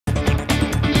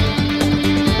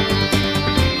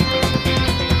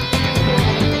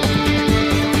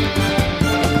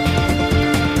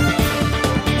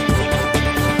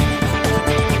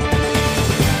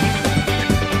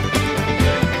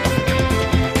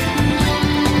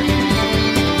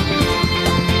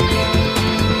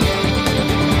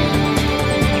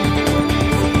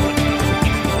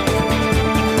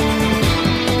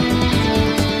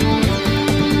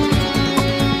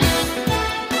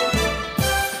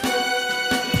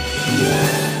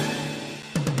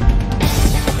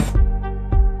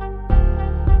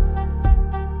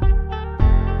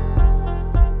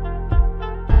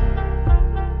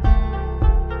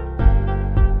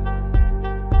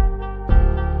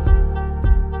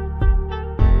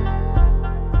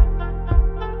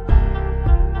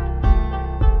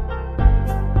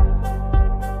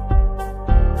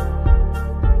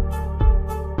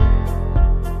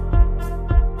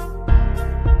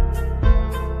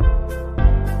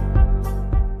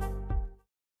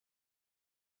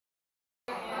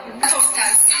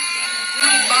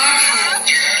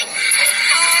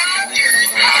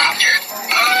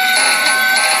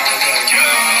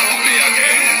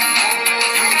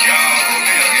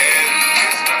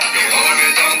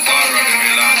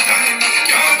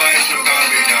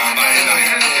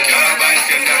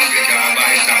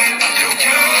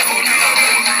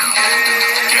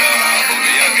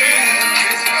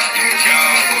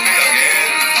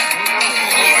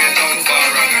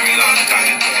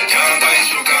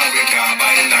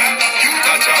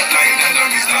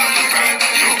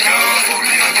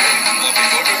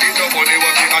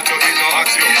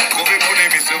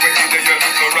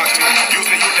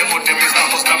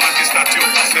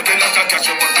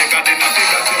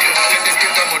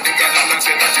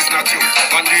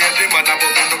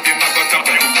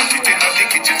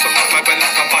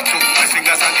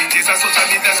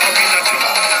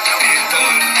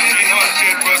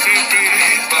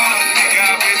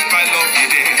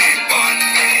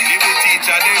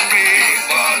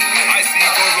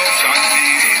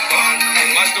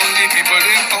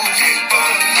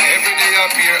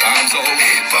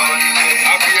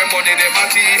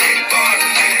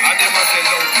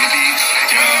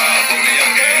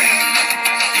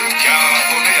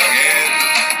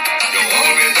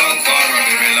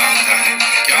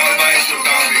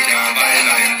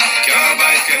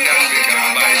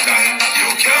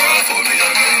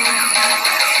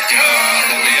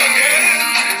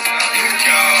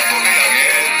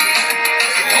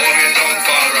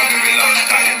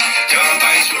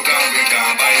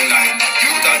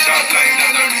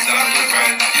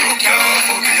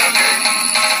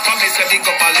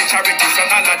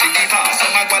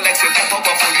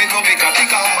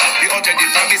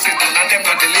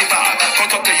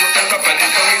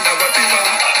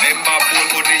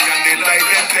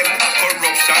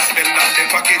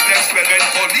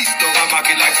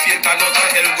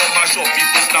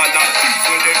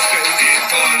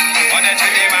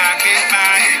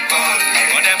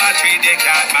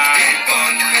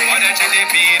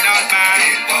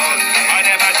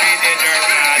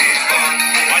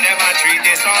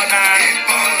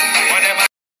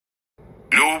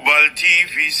Global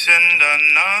TV send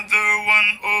another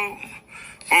one. Oh,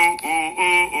 oh, oh,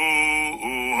 oh, oh,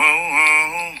 oh, oh,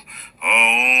 oh,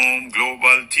 oh.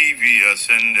 Global TV, I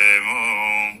send them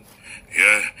home.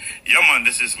 Yeah, man,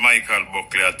 this is Michael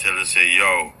Buckley. I tell you, say,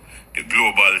 yo, the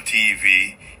Global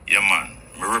TV, yeah, man,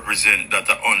 me represent that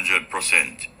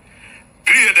 100%.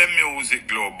 Play the music,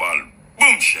 Global.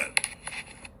 Boom, shot.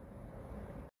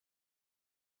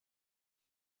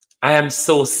 I am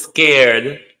so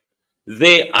scared.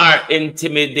 They are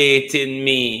intimidating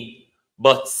me,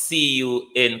 but see you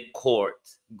in court.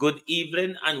 Good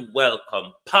evening and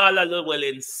welcome. Paula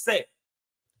Llewellyn said,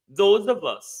 those of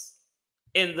us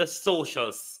in the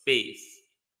social space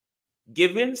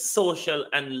giving social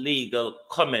and legal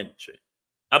commentary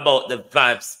about the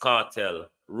Vybz Kartel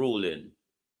ruling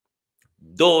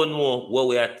don't know what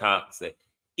we are talking.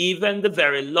 Even the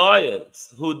very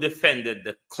lawyers who defended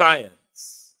the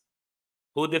clients,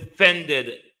 who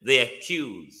defended the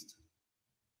accused,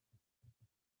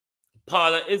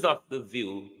 Paula is of the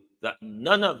view that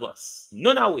none of us,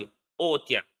 none of we out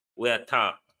here, we are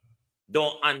talking,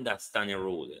 don't understand the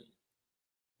ruling.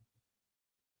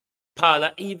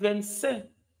 Paula even said,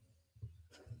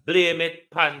 blame it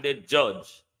upon the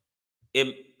judge.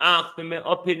 Him ask me my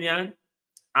opinion,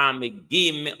 and me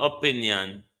give me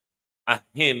opinion, and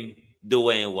him do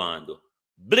what he want to do.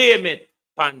 Blame it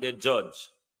upon the judge.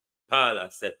 Paula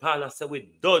said, we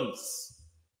don't.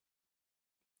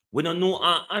 We don't know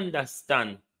and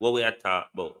understand what we are talking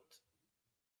about.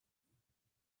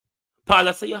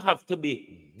 Paula said, you have to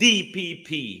be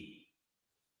DPP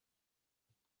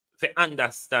to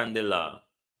understand the law.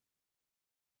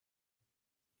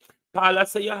 Paula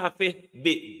said, you have to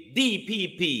be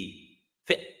DPP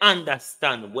to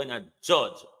understand when a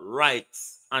judge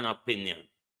writes an opinion.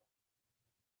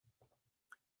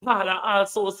 Paula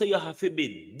also said, you have to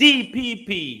be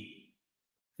DPP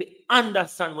to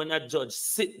understand when a judge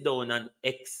sit down and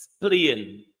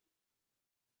explain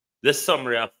the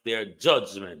summary of their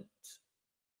judgment.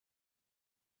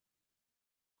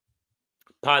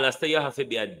 Paula said you have to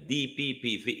be a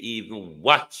DPP to even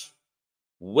watch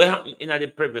what happened in the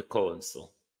Privy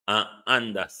Council and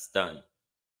understand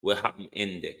what happened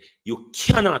in there. You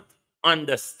cannot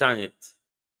understand it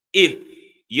if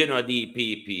you're not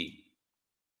DPP.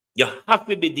 You have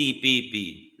to be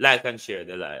DPP. Like and share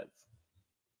the live.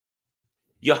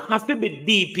 You have to be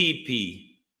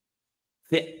DPP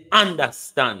to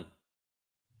understand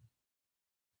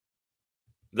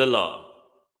the law.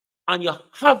 And you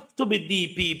have to be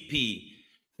DPP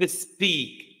to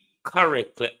speak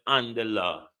correctly on the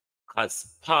law,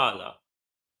 because Paula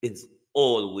is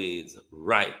always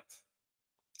right.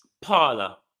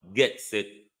 Paula gets it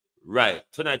right.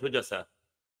 Tonight we just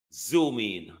zoom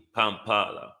in on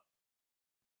Paula,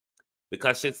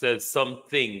 because she says some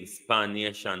things pan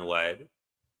nationwide.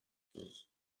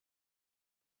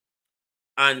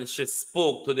 And she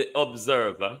spoke to the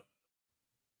observer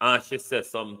and she said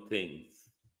some things.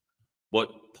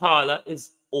 But Paula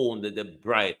is only the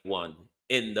bright one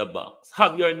in the box.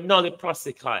 Have your nulli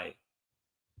prosequi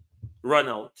run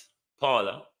out,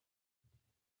 Paula?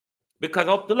 Because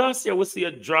up to last year, we see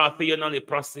a draft for your nulli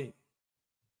prosequi.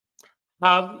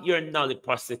 Have your nulli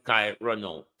prosequi run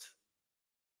out.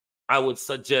 I would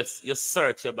suggest you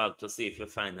search your bag to see if you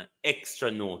find an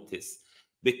extra notice,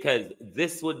 because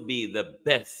this would be the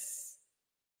best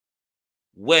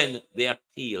when the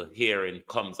appeal hearing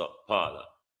comes up, Paula.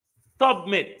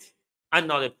 Submit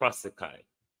another prosequi.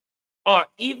 Or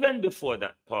even before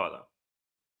that, Paula,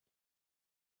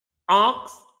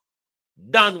 ask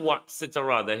Dan Watson, or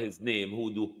rather his name,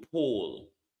 who do poll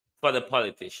for the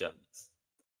politicians.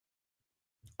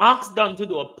 Ask Dan to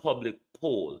do a public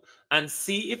poll and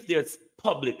see if there's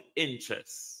public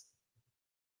interest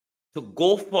to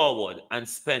go forward and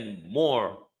spend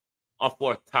more of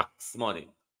our tax money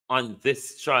on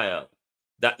this trial,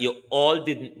 that you all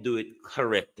didn't do it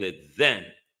correctly then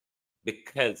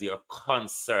because your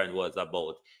concern was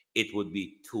about it would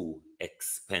be too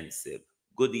expensive.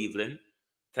 Good evening.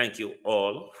 Thank you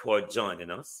all for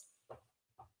joining us.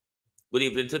 Good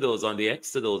evening to those on the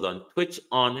X, to those on Twitch,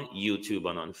 on YouTube,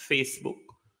 and on Facebook.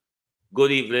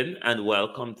 Good evening and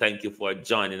welcome. Thank you for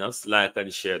joining us. Like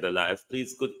and share the live,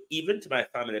 please. Good evening to my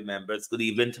family members. Good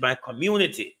evening to my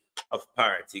community of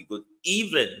party. Good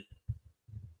evening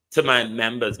to my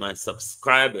members, my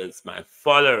subscribers, my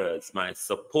followers, my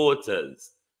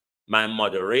supporters, my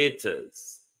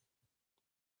moderators.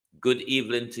 Good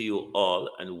evening to you all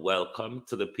and welcome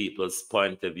to the People's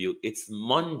Point of View. It's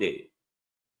Monday,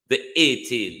 the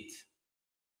 18th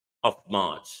of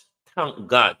March. Thank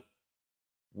God,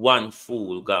 one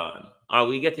fool gone. Are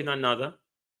we getting another?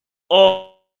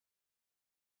 Or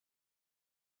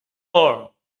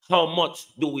how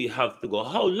much do we have to go?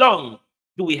 How long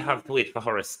do we have to wait for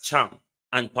Horace Chang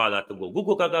and Paula to go?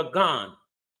 Gugu Gaga gone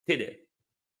today.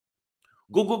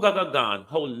 Gugu Gaga gone.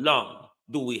 How long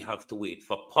do we have to wait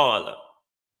for Paula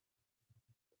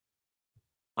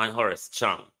and Horace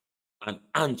Chang and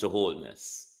Andrew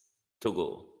Holness to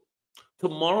go?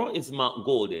 Tomorrow is Mark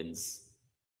Golden's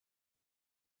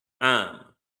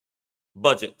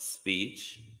budget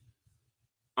speech.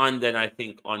 And then I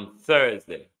think on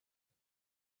Thursday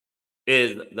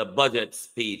is the budget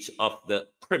speech of the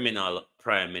criminal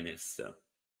prime minister.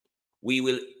 We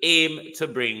will aim to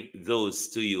bring those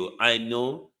to you. I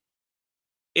know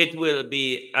it will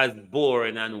be as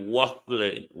boring and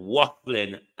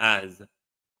waffling as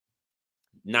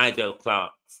Nigel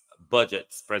Clark's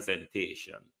budget's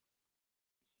presentation.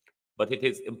 But it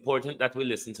is important that we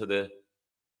listen to the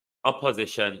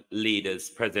opposition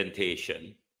leader's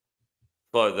presentation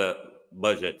for the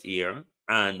budget year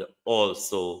and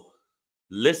also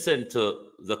listen to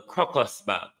the crocus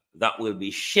bag that will be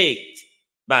shaked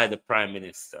by the Prime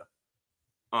Minister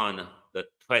on the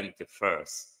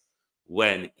 21st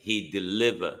when he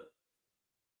deliver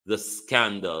the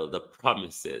scandal, the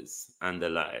promises, and the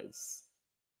lies.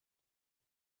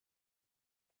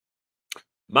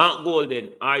 Mark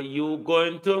Golden, are you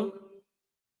going to?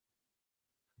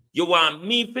 You want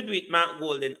me to do it, Mark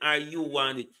Golden, or you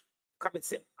want it? Come and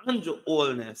say, Andrew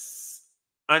Holness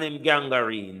and him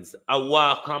gangarines, I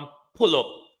walk and pull up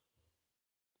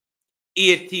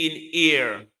 18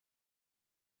 year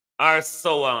or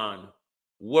so on,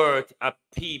 worth a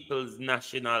People's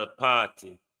National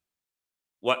Party.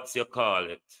 What's you call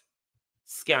it?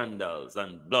 Scandals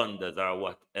and blunders or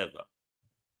whatever.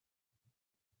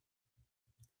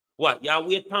 What? You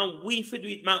wait for we to do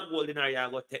it, Mark Golden, or you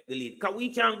go take the lead? Because we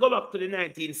can go back to the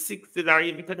 1960s or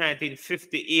even to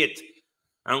 1958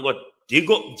 and go dig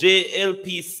up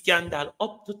JLP scandal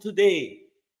up to today.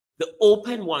 The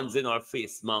open ones in our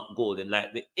face, Mark Golden,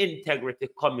 like the Integrity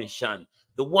Commission,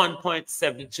 the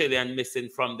 1.7 trillion missing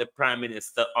from the Prime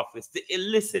Minister office, the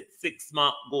illicit 6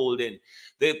 mark golden,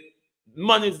 the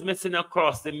money's missing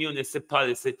across the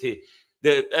municipality,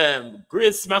 the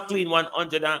Grace McLean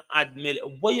 100 and odd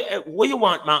million. What you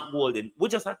want, Mark Golden? We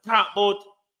just talk about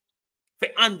for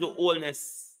Andrew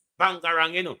Holness,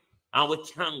 Bangarang, you know, and we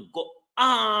can go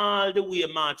all the way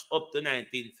march up to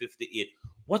 1958.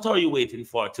 What are you waiting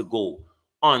for to go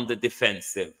on the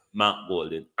defensive, Mark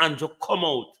Golden? Andrew, come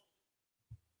out.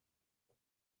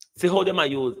 See how they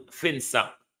might use FinSac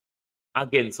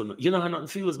against you. You know how nothing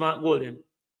for use, Mark Golden?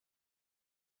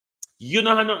 You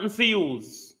know how nothing for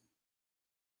use.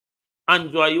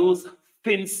 Andrew, I use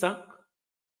FinSac.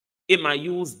 He might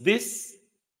use this.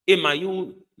 He might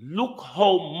use, look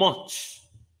how much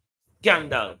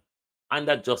scandal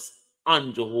under just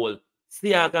Andrew Hall.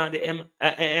 See, I got the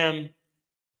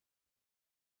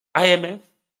IMF.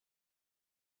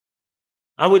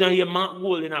 And we don't hear Mark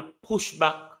Gold in a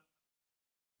pushback.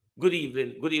 Good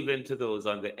evening. Good evening to those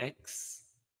on the X,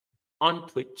 on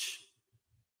Twitch,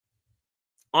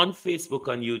 on Facebook,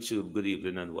 on YouTube. Good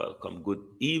evening and welcome. Good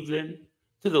evening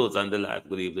to those on the live.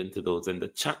 Good evening to those in the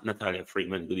chat. Natalia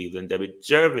Freeman. Good evening. David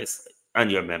Jervis and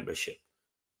your membership.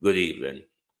 Good evening.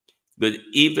 Good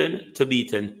evening to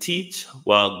Beat and Teach.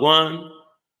 Wagwan.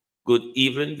 Good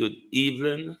evening. Good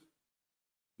evening.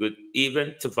 Good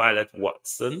evening to Violet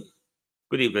Watson.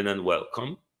 Good evening and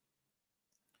welcome.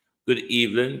 Good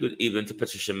evening to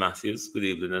Patricia Matthews. Good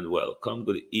evening and welcome.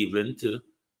 Good evening to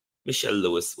Michelle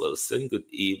Lewis Wilson. Good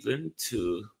evening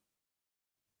to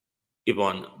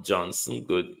Yvonne Johnson.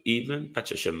 Good evening,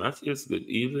 Patricia Matthews. Good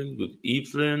evening. Good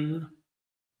evening.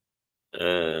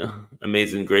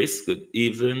 Amazing Grace. Good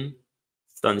evening.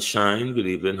 Sunshine. Good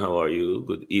evening. How are you?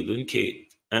 Good evening,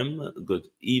 Kate M. Good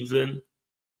evening.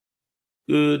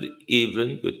 Good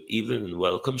evening, and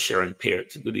welcome, Sharon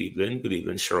Peart. Good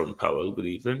evening, Sharon Powell. Good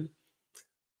evening,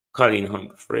 Colleen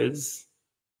Humphreys.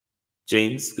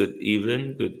 James, good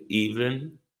evening,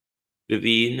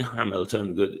 Vivian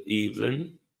Hamilton, good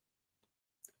evening.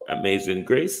 Amazing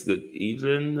Grace, good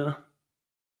evening.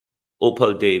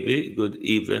 Opal Davy, good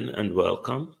evening and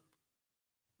welcome.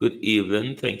 Good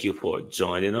evening, thank you for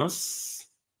joining us.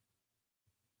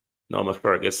 Norma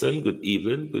Ferguson, good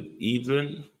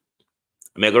evening.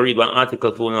 I'm going to read one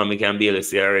article for now. I can barely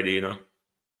see already, you know.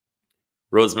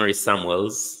 Rosemary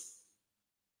Samuels,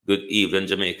 good evening.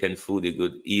 Jamaican Foodie,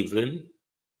 good evening.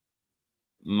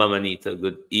 Mama Nita,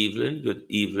 good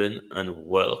evening and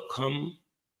welcome.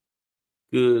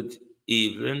 Good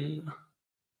evening.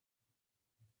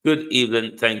 Good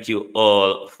evening. Thank you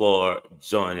all for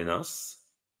joining us.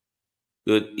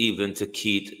 Good evening to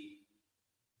Keith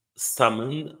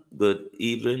Salmon. Good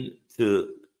evening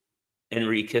to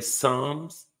Enrique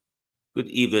Psalms. Good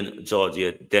evening,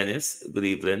 Georgia Dennis. Good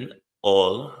evening,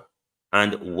 all,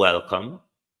 and welcome.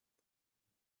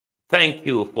 Thank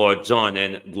you for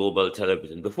joining Global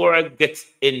Television. Before I get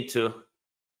into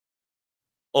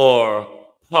our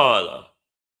parlor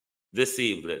this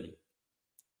evening,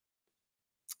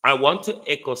 I want to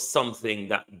echo something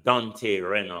that Dante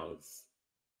Reynolds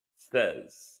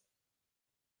says.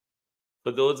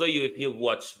 For those of you, if you've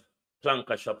watched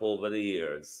Planka Shop over the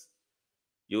years,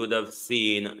 you would have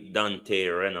seen Dante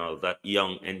Reynolds, that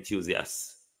young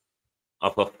enthusiast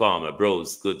of a farmer.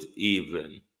 Bros, good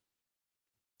evening.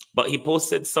 But he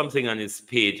posted something on his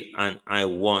page, and I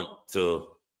want to,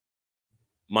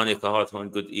 Monica Hartman,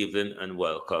 good evening and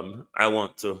welcome. I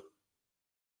want to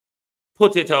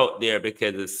put it out there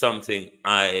because it's something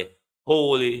I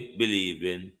wholly believe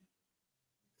in,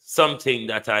 something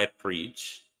that I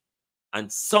preach, and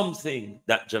something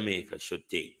that Jamaica should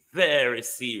take very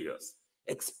serious,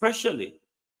 especially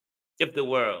if the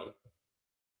World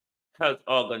Health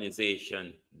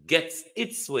Organization gets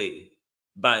its way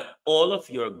by all of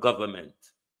your government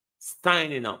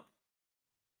signing up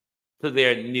to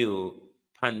their new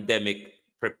pandemic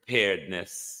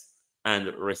preparedness and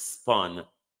respond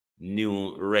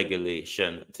new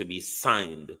regulation to be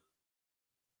signed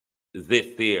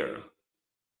this year,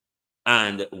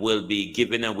 and will be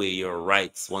giving away your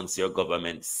rights once your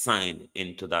government sign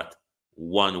into that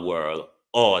one world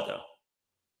order.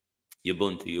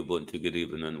 Ubuntu, good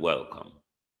evening and welcome.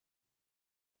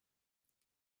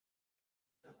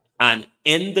 And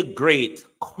in the great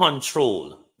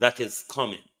control that is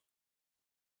coming,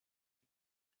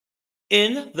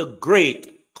 in the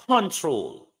great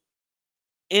control,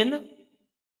 in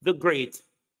the great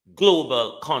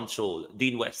global control,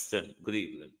 Dean Weston, good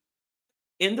evening.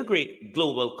 In the great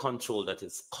global control that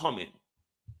is coming,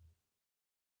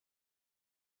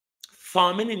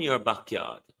 farming in your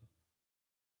backyard,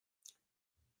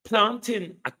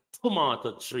 planting a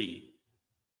tomato tree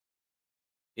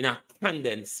in a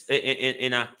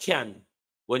in a can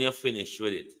when you're finished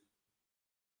with it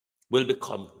will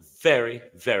become very,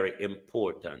 very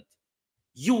important.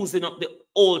 Using up the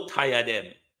old tire them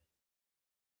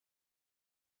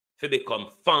to become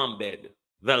farm bed,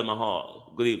 Velma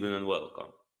Hall, good evening and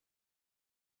welcome,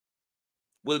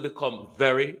 will become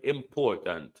very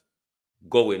important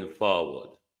going forward.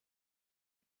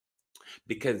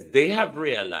 Because they have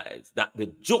realized that the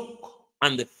juke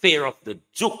and the fear of the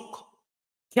juke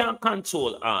can't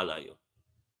control all of you.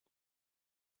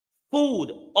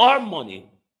 Food or money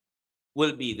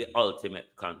will be the ultimate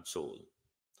control.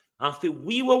 And for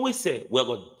we what we say, we're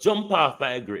going to jump off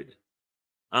a grid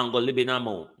and go live in a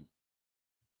mountain.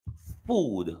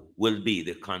 Food will be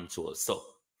the control. So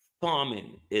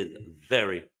farming is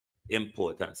very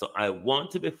important. So I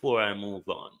want to, before I move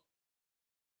on,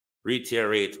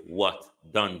 reiterate what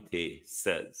Dante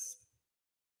says.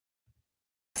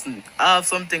 I have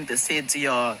something to say to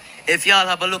y'all. If y'all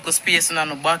have a little space in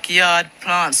the backyard,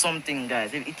 plant something,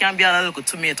 guys. It can be a little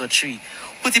tomato tree.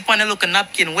 Put it on a little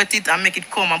napkin, wet it and make it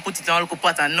come and put it on a little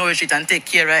pot and nourish it and take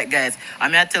care, right, guys?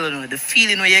 I tell you, the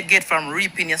feeling where you get from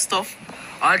reaping your stuff,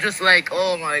 are just like,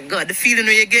 oh my God, the feeling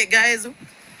where you get, guys,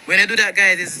 when you do that,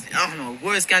 guys, is, I don't know,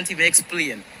 words can't even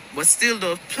explain. But still,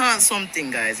 though, plant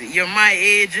something, guys. You're my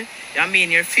age. I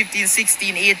mean, you're 15,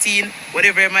 16, 18,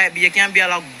 whatever it might be. You can be a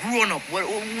lot grown up.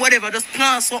 Whatever, just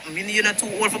plant something. You're not too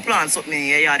old for plant something in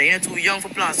your yard. You're not too young for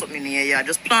plant something in your yard.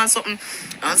 Just plant something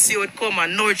and see how it come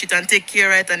and nourish it and take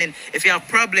care of it. And then if you have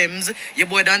problems, your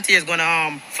boy Dante is going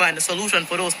to find a solution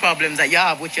for those problems that you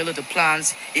have with your little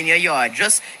plants in your yard.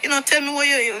 Just, tell me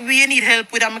where you need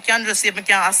help with, and I can just see if I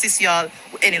can assist y'all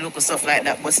with any local stuff like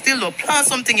that. But still, though, plant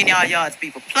something in your yards,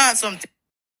 people. Plant something.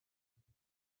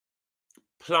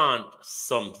 Plant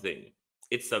something.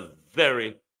 It's a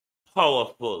very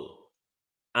powerful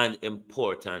and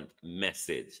important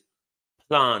message.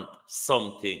 Plant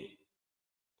something.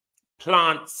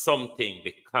 Plant something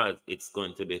because it's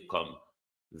going to become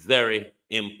very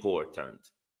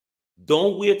important.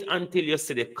 Don't wait until you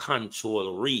see the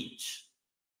control reach.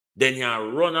 Then you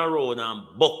run around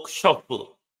and buck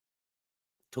shuffle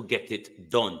to get it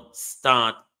done.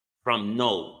 Start from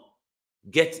now.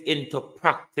 Get into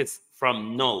practice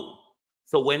from now.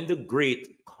 So when the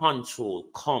great control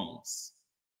comes,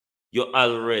 you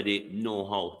already know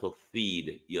how to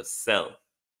feed yourself.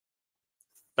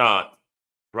 Start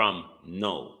from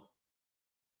now.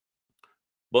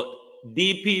 But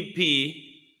DPP,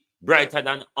 Brighter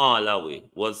Than All Away,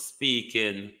 was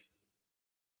speaking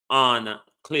on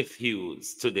Cliff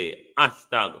Hughes today.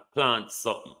 Hashtag plant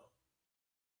something.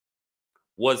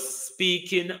 Was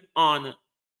speaking on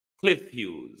Cliff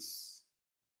Hughes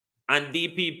and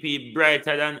DPP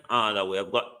Brighter Than All Away.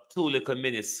 I've got two little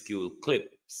minuscule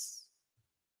clips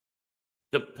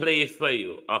to play for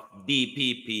you of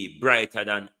DPP Brighter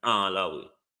Than All Away.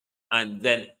 And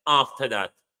then after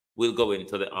that, we'll go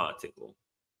into the article.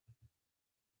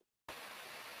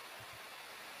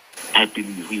 I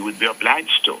believe we would be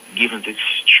obliged to, given the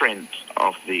strength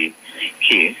of the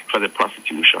case for the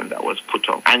prosecution that was put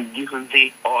up, and given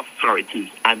the authorities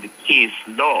and the case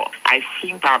law. I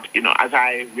think that, as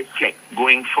I reflect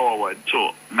going forward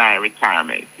to my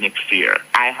retirement next year,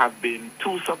 I have been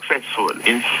too successful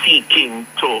in seeking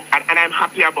to, and I'm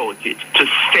happy about it, to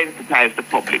sensitize the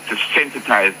public, to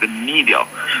sensitize the media,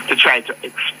 to try to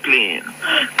explain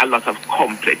a lot of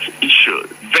complex issues.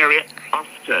 Very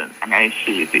often, and I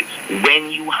say this,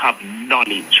 when you have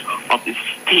knowledge of the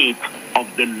state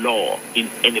of the law in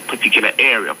any particular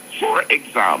area, for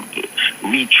example,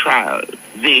 retrial,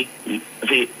 the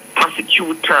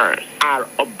prosecutors are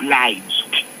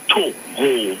obliged to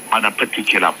go on a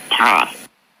particular path.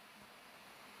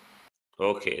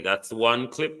 Okay, that's one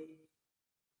clip.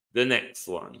 The next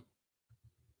one.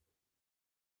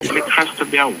 It has to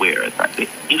be aware that the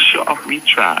issue of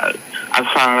retrial, as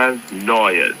far as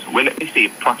lawyers, well, let me say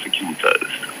prosecutors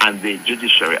and the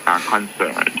judiciary are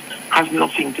concerned, has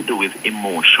nothing to do with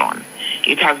emotion.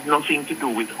 It has nothing to do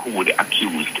with who the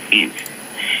accused is.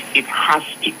 It has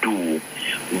to do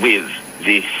with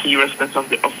the seriousness of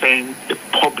the offense, the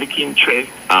public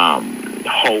interest,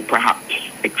 how perhaps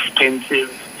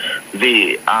expensive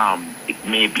it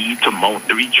may be to mount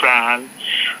the retrial.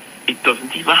 It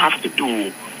doesn't even have to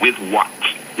do with what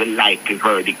the likely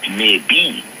verdict may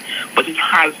be, but it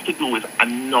has to do with a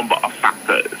number of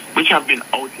factors which have been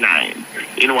outlined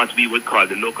in what we would call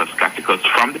the locus classicus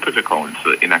from the Privy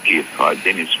Council in a case called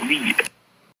Dennis Reed.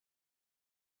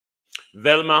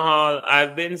 Velma Hall,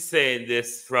 I've been saying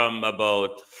this from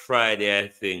about Friday, I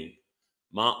think.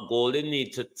 Mark Golden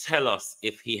needs to tell us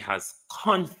if he has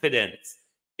confidence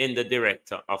in the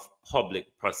Director of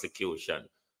Public Prosecution.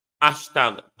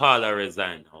 Hashtag Paula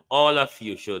resign now. All of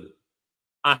you should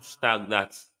hashtag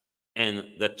that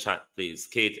in the chat, please.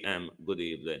 Kate M, good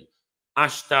evening.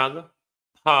 Hashtag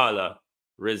Paula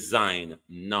resign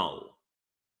now.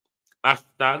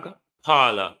 Hashtag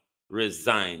Paula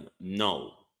resign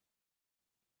now.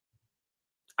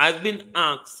 I've been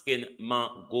asking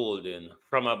Mark Golden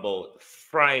from about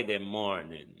Friday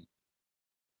morning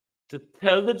to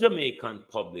tell the Jamaican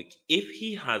public if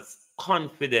he has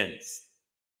confidence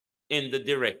in the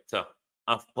director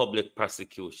of public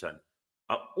prosecution.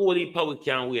 Only we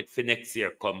can wait for next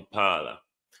year come Paula.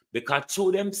 Because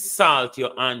through them salt you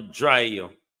and dry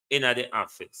you in the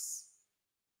office.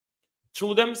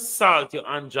 Through them salt you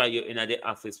and dry you in the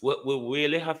office. We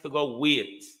really have to go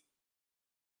wait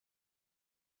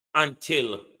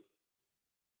until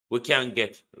we can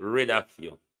get rid of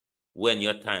you when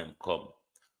your time comes.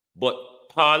 But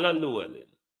Paula Llewellyn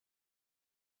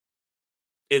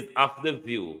is of the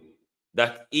view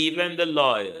that even the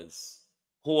lawyers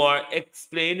who are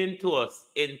explaining to us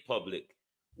in public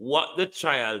what the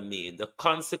trial means, the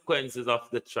consequences of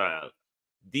the trial,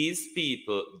 these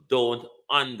people don't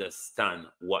understand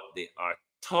what they are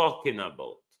talking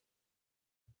about.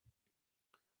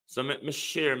 So let me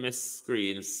share my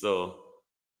screen so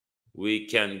we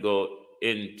can go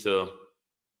into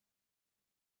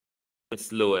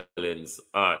Miss Llewellyn's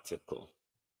article.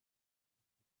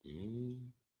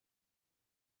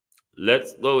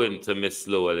 Let's go into Miss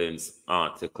Llewellyn's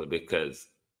article because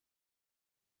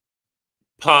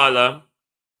Paula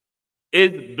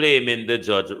is blaming the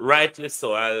judge, rightly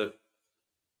so.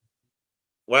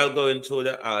 While going through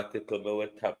the article, I will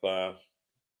tap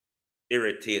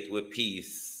irritate with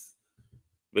peace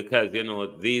because, you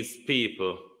know, these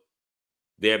people,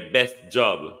 their best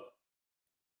job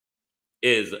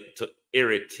is to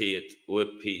irritate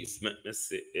with peace. Let me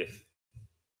see if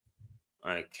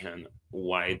I can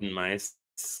widen my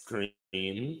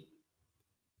screen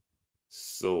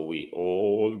so we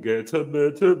all get a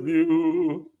better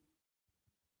view.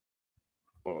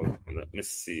 Oh, let me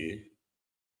see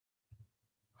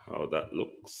how that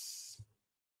looks.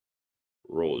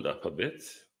 Rolled up a bit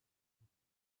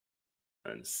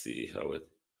and see how it.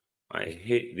 I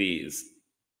hate these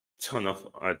ton of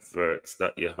adverts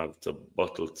that you have to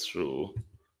bottle through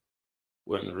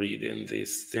when reading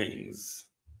these things.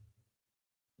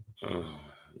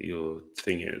 Your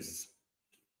thing is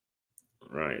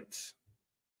right.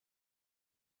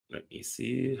 Let me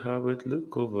see how it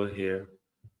look over here.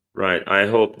 Right. I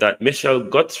hope that Michelle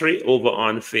Guthrie over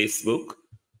on Facebook.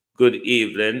 Good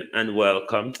evening and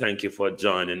welcome. Thank you for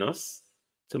joining us.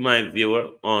 To my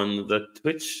viewer on the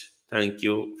Twitch, thank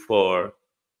you for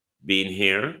being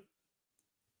here.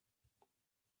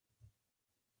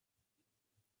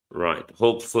 Right.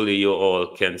 Hopefully you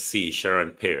all can see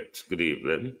Sharon Peart. Good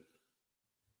evening.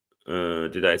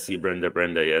 Did I see Brenda?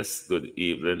 Brenda, yes. Good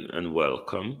evening and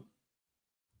welcome.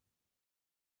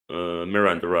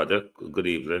 Miranda Roddick, good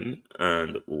evening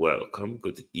and welcome.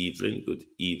 Good evening. Good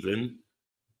evening.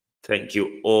 Thank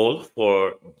you all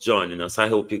for joining us. I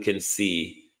hope you can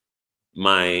see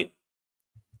my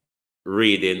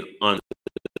reading on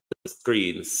the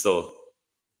screen. So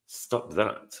stop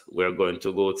that. We're going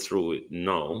to go through it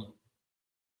now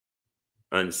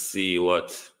and see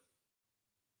what.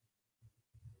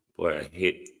 Boy, I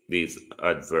hate these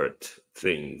advert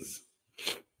things.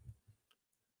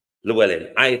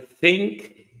 Llewellyn, I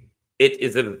think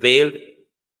it's a veiled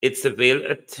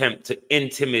attempt to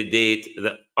intimidate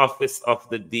the office of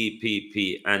the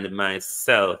DPP and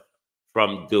myself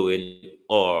from doing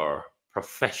our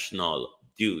professional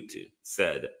duty,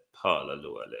 said Paula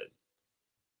Llewellyn.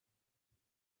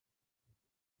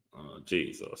 Oh,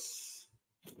 Jesus.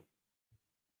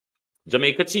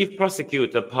 Jamaica Chief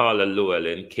Prosecutor Paula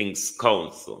Llewellyn, King's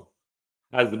Counsel,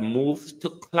 has moved to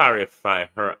clarify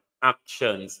her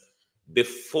actions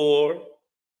before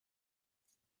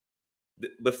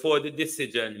the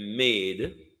decision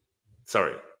made,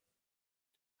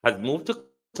 has moved to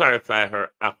clarify her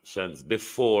actions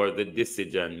before the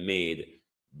decision made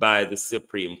by the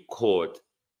Supreme Court,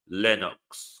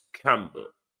 Lennox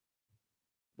Campbell,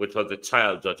 which was the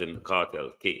child judge in the cartel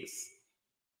case,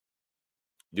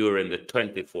 during the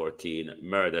 2014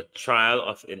 murder trial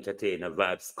of entertainer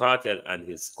Vybz Kartel and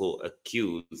his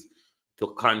co-accused, to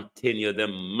continue the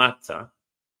matter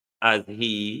as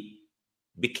he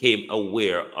became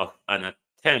aware of an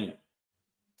attempt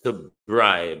to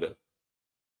bribe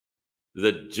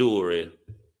the jury,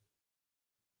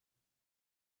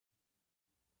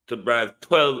 to bribe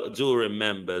 12 jury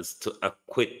members to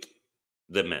acquit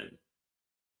the men.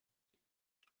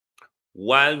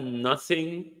 While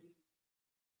nothing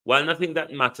that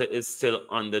matter is still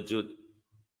under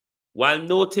While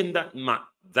noting that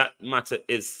that matter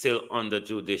is still under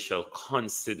judicial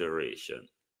consideration,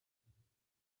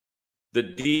 the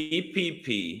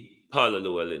DPP, Paula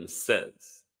Llewellyn,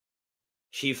 says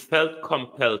she felt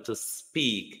compelled to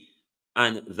speak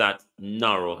on that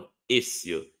narrow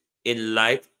issue in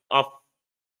light of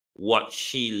what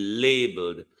she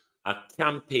labeled a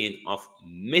campaign of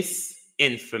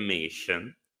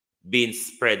misinformation being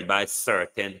spread by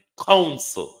certain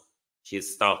counsel.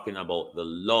 She's talking about the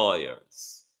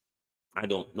lawyers. I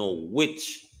don't know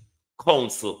which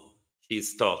counsel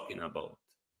she's talking about,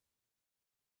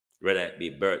 whether it be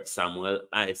Bert Samuel,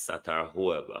 Isat, or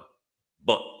whoever,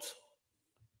 but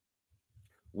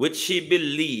which she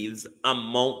believes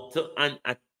amount to an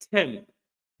attempt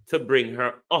to bring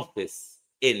her office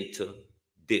into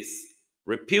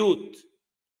disrepute.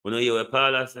 You know, you hear what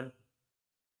Paula said?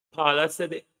 Paula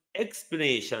said the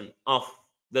explanation of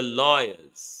the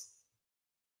lawyers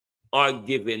are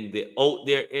given out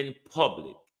there in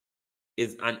public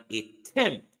is an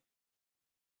attempt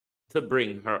to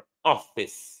bring her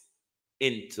office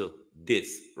into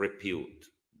disrepute.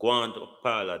 Go on to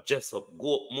Paula, Jessup,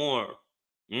 go up more.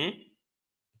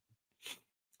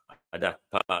 That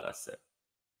Paula said.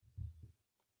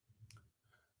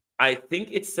 I think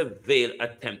it's a veiled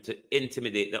attempt to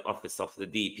intimidate the office of the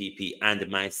DPP and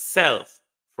myself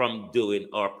from doing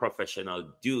our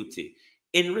professional duty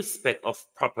in respect of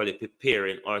properly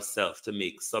preparing ourselves to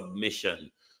make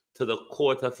submission to the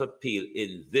Court of Appeal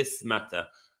in this matter,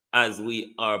 as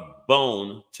we are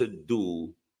bound to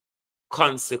do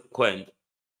consequent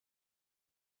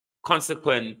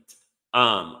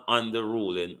on the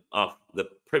ruling of the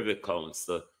Privy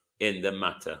Council in the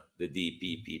matter, the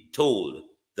DPP told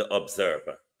the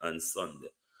Observer on Sunday.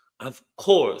 Of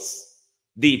course,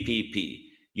 DPP,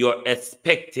 you're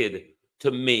expected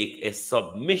to make a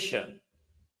submission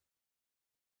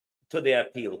to the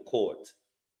appeal court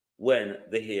when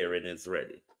the hearing is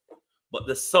ready. But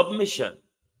the submission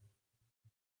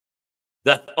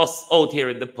that us out here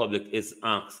in the public is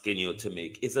asking you to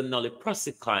make is a nulli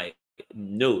prosequi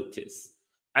notice.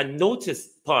 And notice,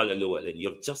 Paula Llewellyn,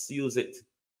 you've just used it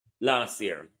last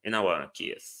year in our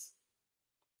case.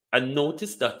 And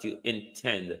notice that you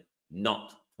intend not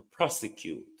to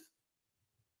prosecute.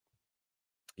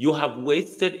 You have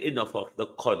wasted enough of the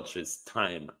country's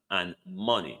time and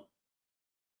money.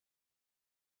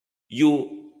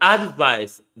 You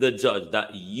advise the judge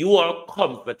that you are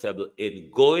comfortable in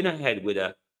going ahead with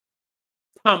a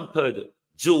tampered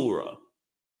juror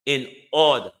in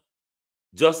order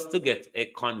just to get a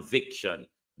conviction,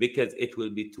 because it will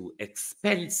be too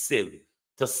expensive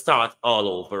to start all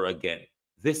over again.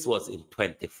 This was in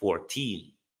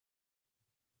 2014.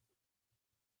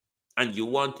 And you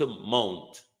want to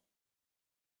mount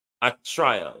a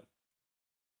trial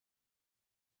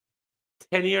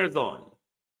 10 years on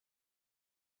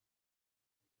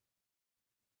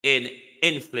in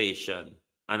inflation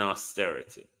and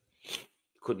austerity.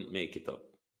 Couldn't make it up.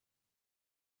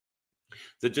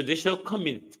 The Judicial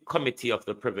Committee of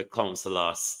the Privy Council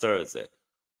last Thursday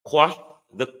quashed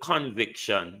the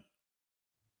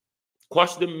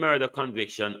murder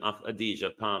conviction of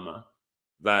Adidja Palmer,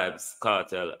 Vybz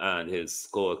Kartel, and his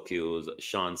co-accused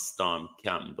Sean Storm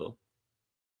Campbell,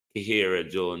 Kihira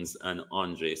Jones, and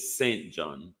Andre St.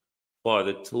 John for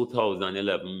the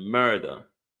 2011 murder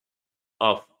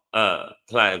of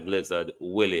Clive Lizard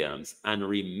Williams, and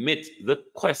remit the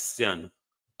question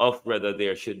of whether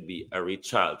there should be a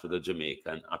retrial to the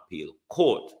Jamaican Appeal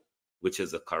Court, which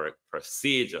is the correct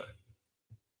procedure.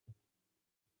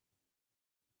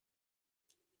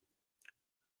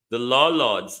 The law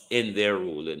lords in their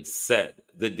ruling said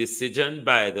the decision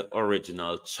by the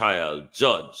original trial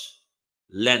judge,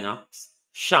 Lennox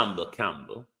Shamble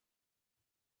Campbell,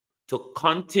 to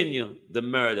continue the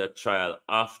murder trial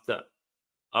after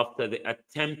the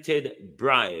attempted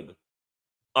bribe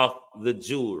of the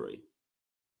jury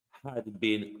had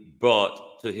been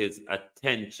brought to his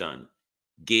attention,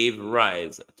 gave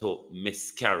rise to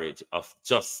miscarriage of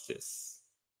justice.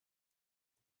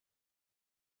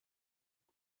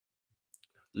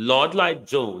 Lord Lloyd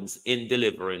Jones, in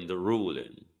delivering the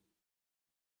ruling,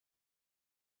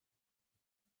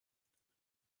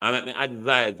 and let me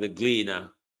advise the Gleaner,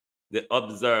 the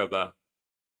Observer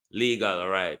legal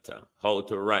writer, how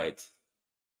to write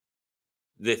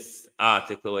this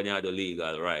article when you do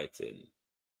legal writing.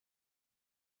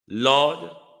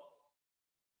 Lord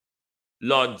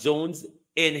Jones,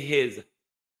 in his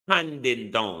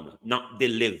handing down, not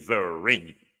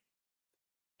delivering,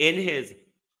 in his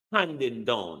handing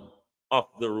down of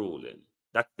the ruling,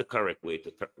 that's the correct way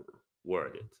to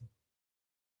word it,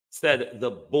 said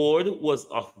the board was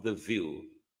of the view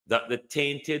that the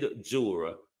tainted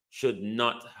juror should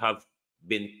not have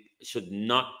been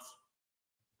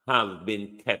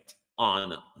kept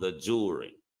on the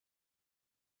jury.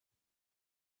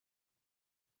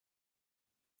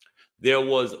 There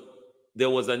was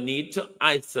a need to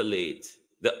isolate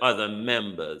the other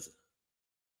members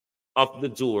of the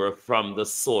juror from the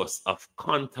source of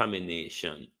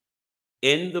contamination.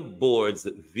 In the board's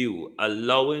view,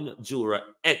 allowing juror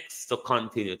X to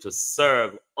continue to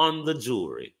serve on the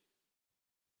jury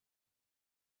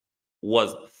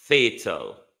was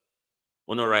fatal.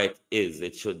 No, right,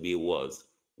 it should be was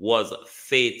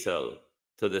fatal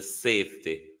to the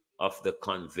safety of the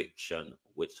conviction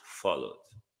which followed.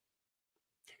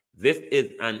 This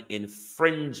is an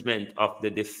infringement of the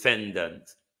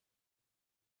defendant's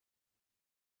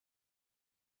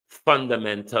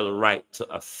fundamental right to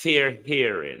a fair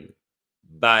hearing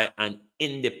by an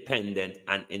independent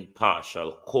and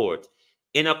impartial court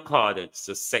in accordance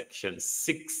to Section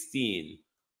 16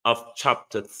 of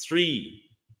Chapter 3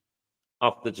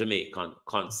 of the Jamaican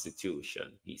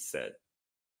Constitution, he said.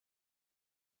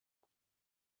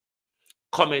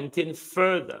 Commenting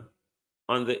further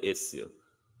on the issue,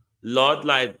 Lord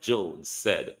Lloyd Jones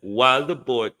said, while the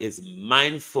board is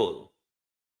mindful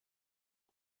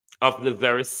of the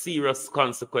very serious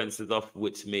consequences of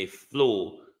which may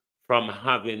flow from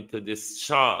having to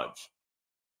discharge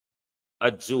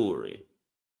a jury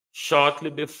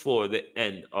shortly before the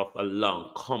end of a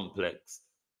long, complex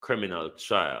criminal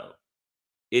trial,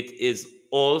 it is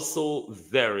also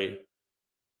very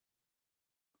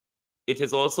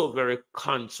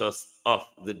conscious of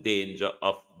the danger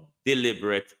of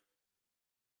deliberate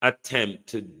attempt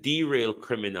to derail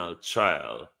criminal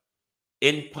trial,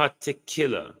 in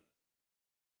particular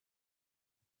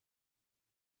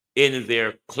in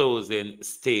their closing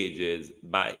stages,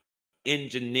 by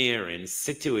engineering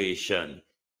situation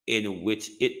in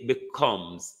which it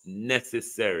becomes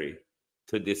necessary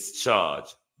to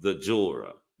discharge the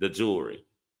jury.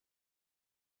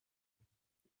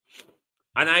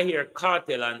 And I hear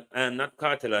Cartel and not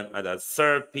Cartel and others,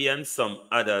 Serpi and some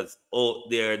others out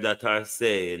there that are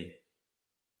saying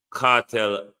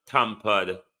Cartel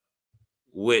tampered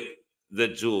with the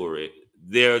jury.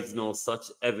 There's no such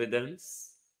evidence.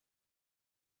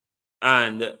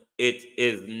 And it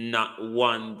is not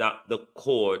one that the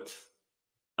court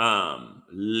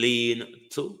lean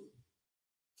to.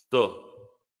 So,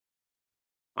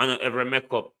 I don't ever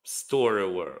make up story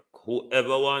work.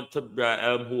 Whoever want to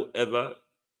bribe, whoever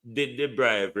did the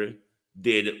bribery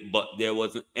did, but there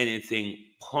wasn't anything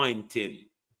pointing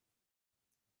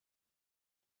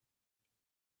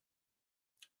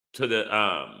to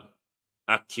the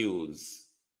accused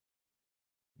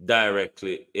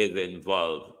directly is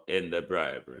involved in the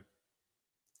bribery.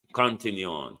 Continue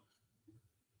on.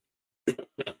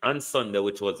 On Sunday,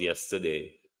 which was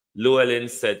yesterday, Llewellyn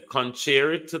said,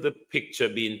 contrary to the picture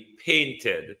being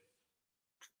painted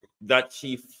that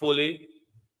she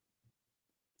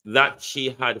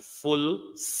had full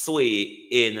sway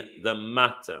in the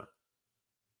matter,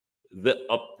 the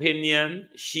opinion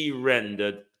she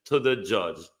rendered to the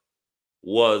judge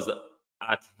was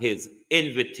at his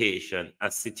invitation, a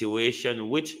situation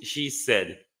which she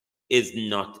said is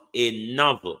not a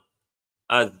novel,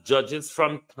 as judges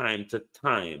from time to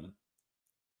time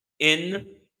in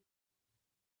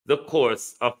the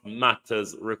course of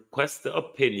matters request the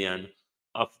opinion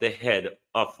of the head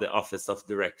of the Office of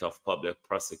Director of Public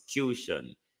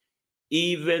Prosecution,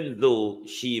 even though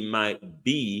she might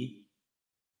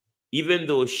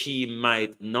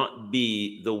not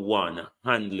be the one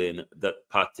handling that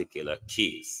particular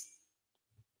case.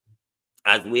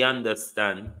 As we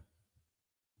understand,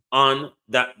 on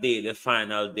that day, the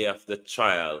final day of the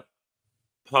trial,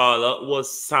 Paula was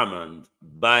summoned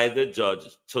by the judge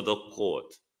to the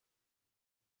court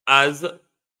as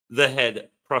the head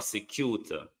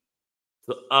prosecutor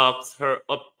to ask her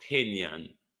opinion,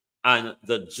 and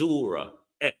the juror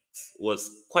X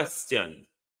was questioned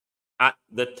at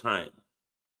the time.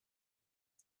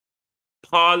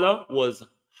 Paula was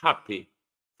happy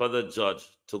for the judge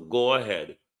to go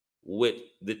ahead with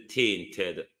the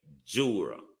tainted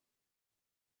juror.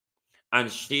 And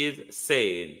she's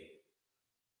saying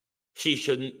she's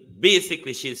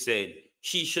saying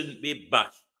she shouldn't be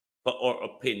bashed for our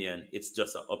opinion. It's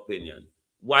just an opinion.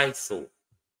 Why so?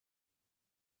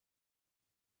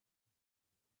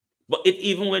 But it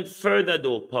even went further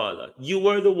though, Paula. You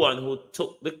were the one who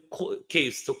took the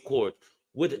case to court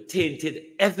with tainted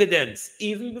evidence,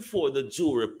 even before the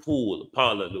jury pool,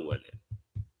 Paula Llewellyn.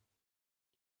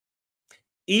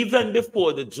 Even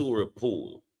before the jury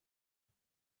pool.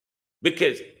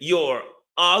 Because you're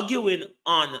arguing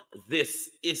on this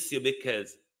issue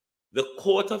because The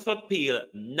Court of Appeal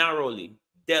narrowly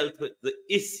dealt with the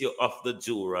issue of the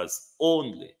jurors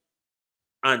only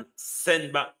and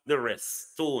sent back the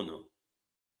rest to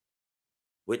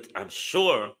which I'm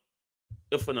sure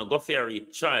if we go for a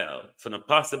retrial, if we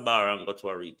pass the bar and go to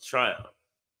a retrial,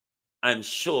 I'm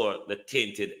sure the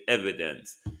tainted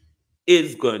evidence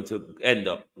is going to end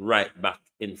up right back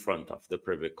in front of the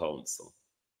Privy Council.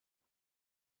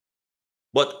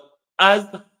 But as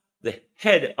the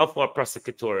head of our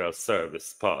prosecutorial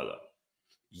service, Paula,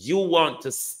 you want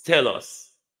to tell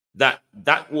us that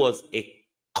that was a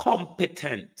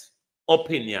competent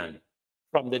opinion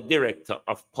from the Director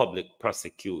of Public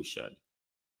Prosecution.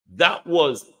 That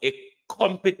was a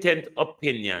competent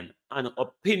opinion, an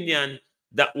opinion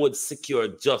that would secure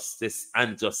justice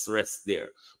and just rest there.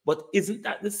 But isn't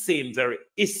that the same very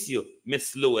issue,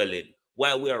 Miss Llewellyn,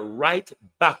 why we are right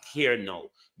back here now?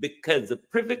 Because the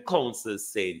Privy Council is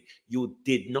saying you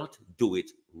did not do it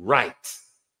right.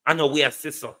 I know we are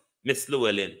sister, Miss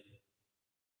Llewellyn.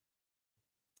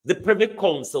 The Privy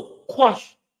Council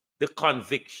quashed the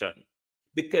conviction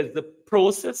because the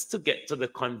process to get to the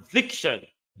conviction,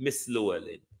 Miss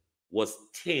Llewellyn, was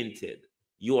tainted.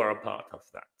 You are a part of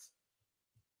that.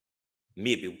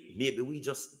 Maybe we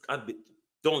just a bit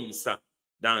duncer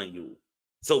than you.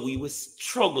 So we will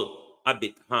struggle a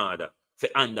bit harder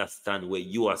to understand where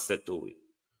you are set to it.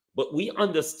 But we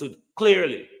understood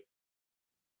clearly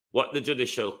what the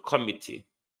Judicial Committee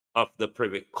of the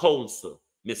Privy Council,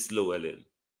 Miss Llewellyn,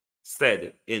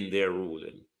 said in their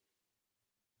ruling.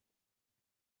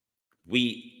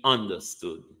 We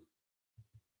understood.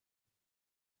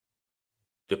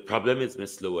 The problem is,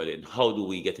 Miss Llewellyn, how do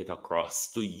we get it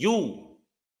across to you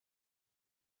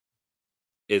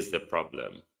is the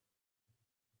problem.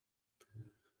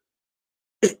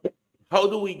 How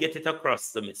do we get it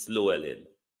across to Miss Llewellyn?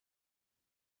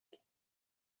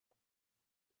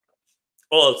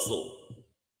 Also,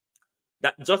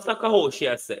 that just like how she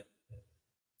has said,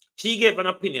 she gave an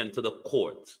opinion to the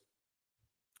court,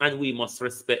 and we must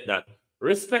respect that.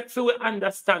 Respectfully,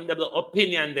 understandable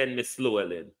opinion then, Miss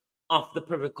Llewellyn, of the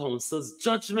Privy Council's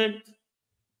judgment.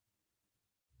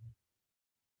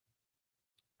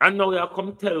 And now we are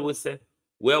come tell we say,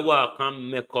 we walk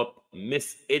and make up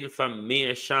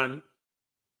misinformation,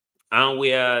 and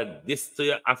we are this to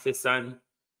your office and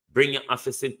bring your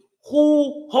office in.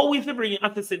 How is he bringing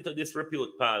office into this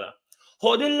repute, Paula?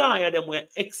 How the lawyer them will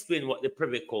explain what the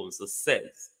Privy Council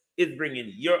says is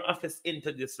bringing your office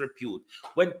into this repute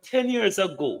when 10 years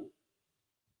ago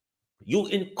you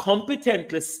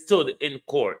incompetently stood in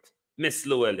court, Miss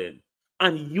Llewellyn,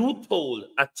 and you told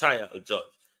a trial judge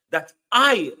that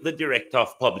I, the Director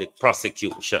of Public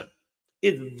Prosecution,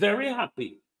 is very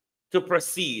happy to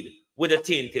proceed with a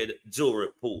tainted jury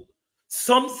pool.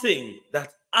 Something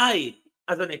that I,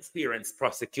 as an experienced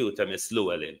prosecutor, Miss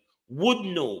Llewellyn, would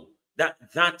know that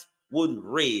that would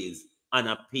raise an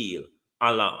appeal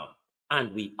alarm.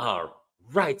 And we are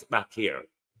right back here,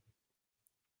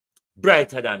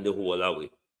 brighter than the whole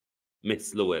away,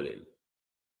 Miss Llewellyn.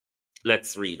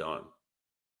 Let's read on.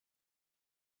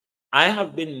 I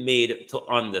have been made to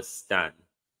understand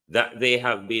that they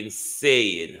have been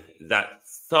saying that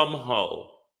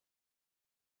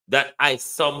I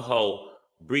somehow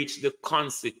breached the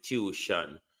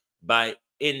Constitution by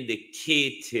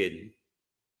indicating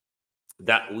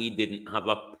that we didn't have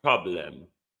a problem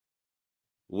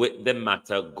with the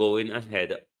matter going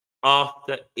ahead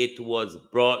after it was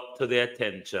brought to the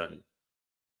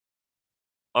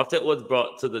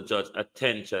judge's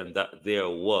attention that there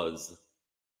was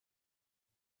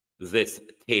this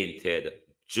tainted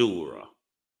juror.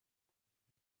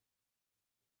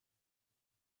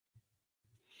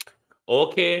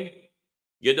 Okay,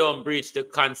 you don't breach the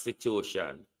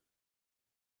Constitution.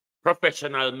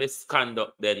 Professional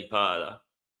misconduct then, Paula.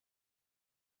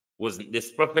 Wasn't this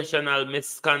professional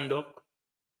misconduct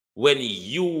when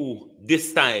you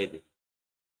decide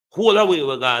who away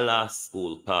we got last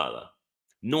school, Paula?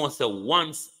 No, so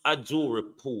once a jury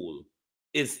pool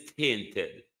is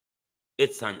tainted,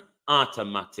 it's an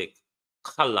automatic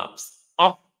collapse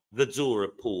of the jury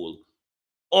pool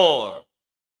or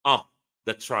of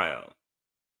the trial.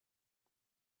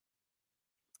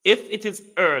 If it is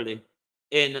early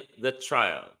in the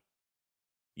trial,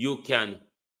 you can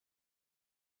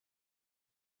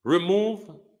remove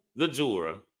the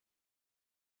juror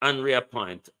and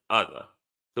reappoint other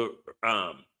to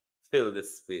fill the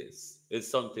space. It's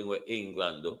something where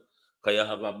England do, because you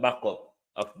have a backup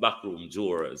of backroom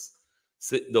jurors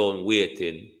sit down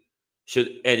waiting.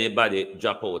 Should anybody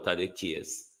drop out of the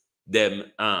case, them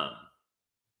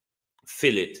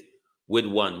fill it with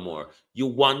one more. You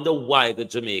wonder why the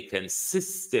Jamaican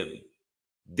system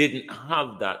didn't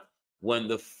have that when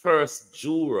the first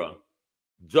juror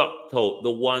dropped out,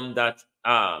 the one that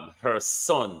her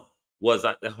son was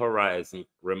at the Horizon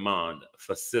Remand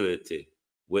Facility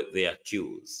with the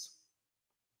accused.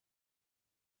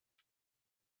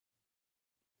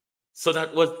 So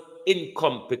that was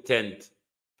incompetent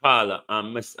parlor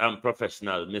and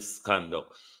professional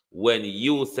misconduct. When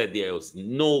you said there was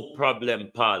no problem,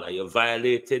 parlor, you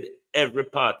violated every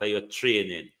part of your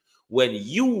training. When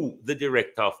you, the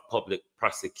director of public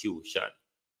prosecution,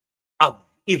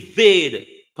 evade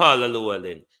Paula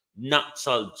Llewellyn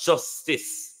natural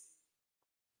justice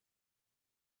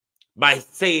by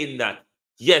saying that,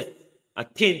 yes, a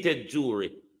tainted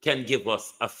jury can give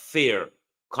us a fair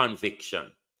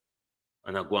conviction.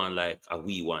 And I go on like a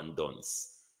wee one duns.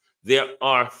 There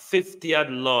are 50 odd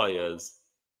lawyers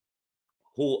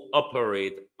who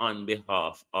operate on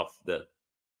behalf of the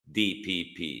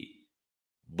DPP.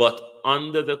 But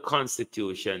under the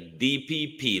Constitution,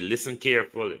 DPP, listen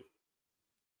carefully,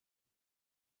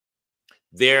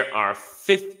 there are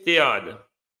 50 odd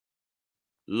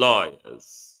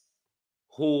lawyers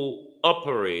who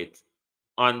operate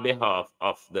on behalf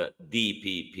of the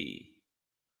DPP.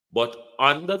 But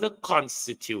under the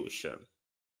Constitution,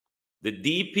 the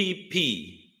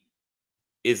DPP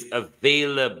is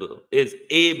able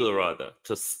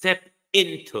to step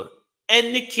into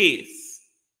any case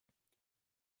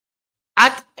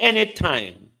at any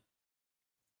time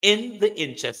in the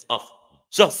interest of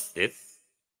justice,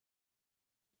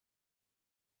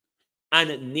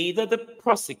 and neither the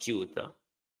prosecutor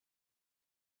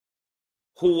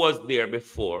who was there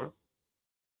before,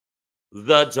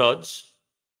 the judge,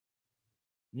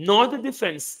 nor the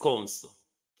defense counsel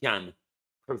can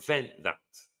prevent that.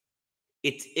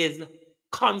 It is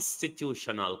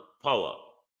constitutional power,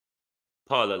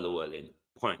 Paula Llewellyn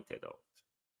pointed out.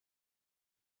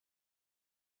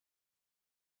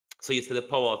 So you see the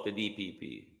power of the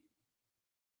DPP.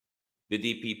 The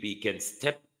DPP can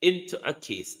step into a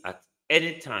case at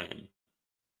any time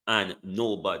and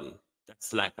nobody,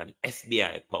 that's like an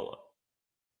FBI power,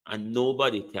 and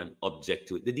nobody can object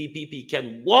to it. The DPP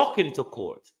can walk into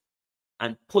court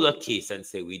and pull a case and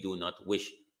say, we do not wish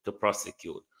to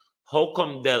prosecute. How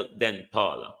come then,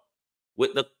 Paula,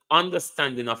 with the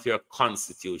understanding of your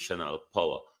constitutional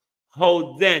power,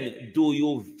 how then do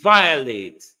you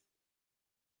violate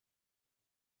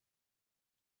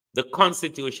the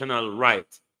constitutional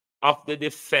right of the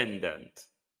defendant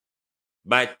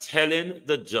by telling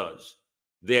the judge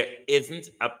there isn't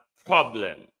a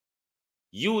problem?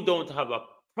 You don't have a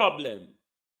problem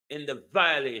in the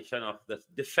violation of the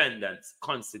defendant's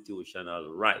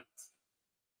constitutional right.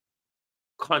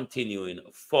 Continuing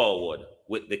forward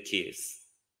with the case,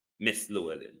 Miss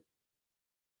Llewellyn.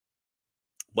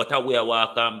 But away I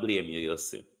walk and blame you, you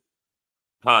see.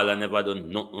 Paula never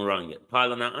done nothing wrong yet.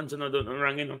 Paula and Andrew not done nothing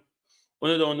wrong, you know.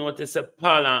 When you don't notice that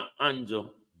Paula and Andrew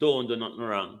don't do nothing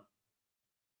wrong.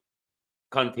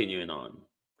 Continuing on.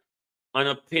 An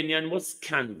opinion was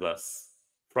canvassed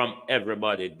from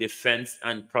everybody, defense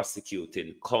and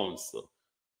prosecuting counsel.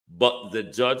 But the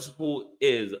judge who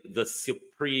is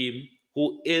supreme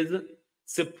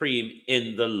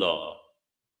in the law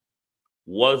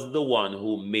was the one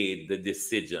who made the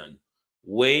decision,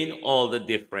 weighing all the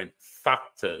different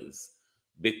factors,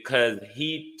 because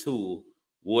he too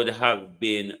would have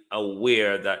been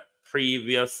aware that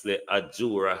previously a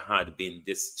juror had been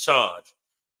discharged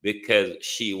because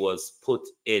she was put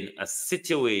in a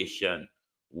situation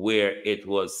where it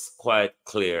was quite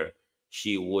clear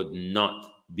she would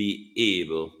not be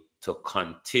able to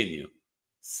continue,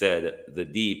 said the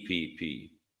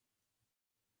DPP.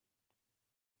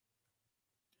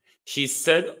 She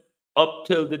said up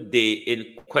till the day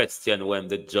in question when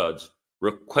the judge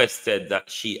requested that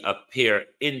she appear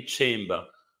in chamber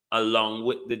along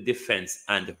with the defense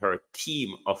and her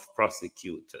team of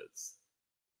prosecutors.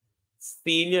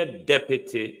 Senior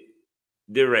Deputy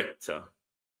Director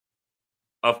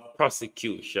of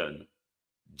Prosecution,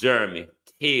 Jeremy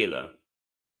Taylor,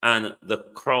 and the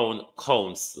Crown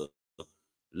Counsel,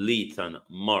 Leighton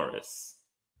Morris.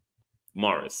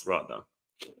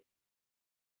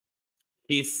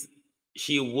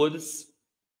 She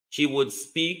would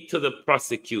speak to the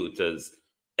prosecutors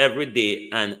every day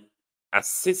and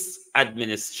assist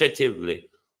administratively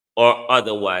or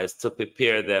otherwise to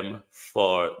prepare them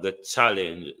for the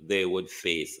challenge they would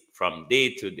face from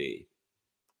day to day.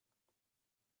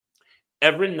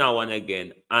 Every now and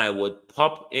again, I would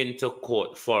pop into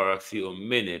court for a few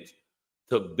minutes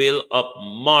to build up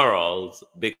morals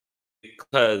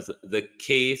because the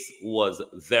case was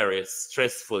very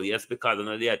stressful. Yes, because I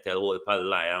know they tell all people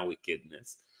lie and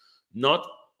wickedness. Not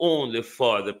only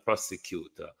for the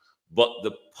prosecutor, but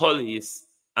the police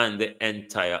and the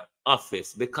entire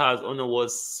office, because Ono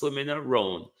was swimming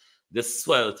around the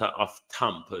swelter of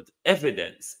tampered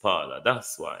evidence, Paula.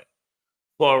 That's why.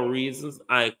 For reasons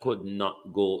I could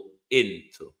not go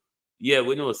into. Yeah,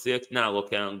 we know so now we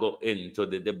can go into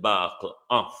the debacle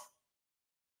of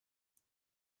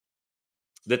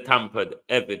the tampered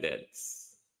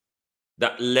evidence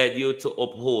that led you to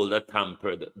uphold a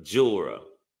tampered juror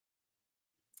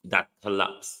that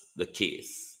collapsed the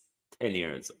case 10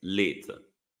 years later.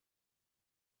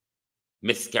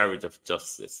 Miscarriage of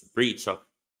justice, breach of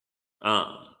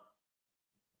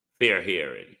fair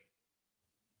hearing.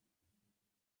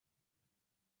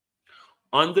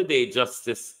 On the day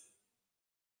Justice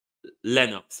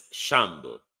Lennox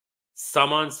Shamble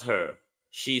summons her,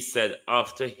 she said,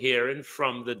 after hearing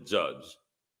from the judge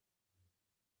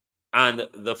and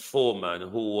the foreman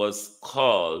who was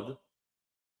called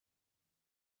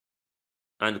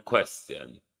and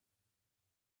questioned,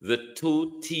 the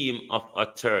two team of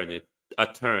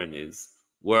attorneys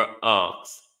were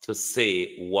asked to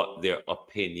say what their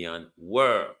opinion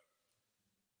were.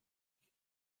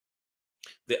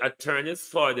 The attorneys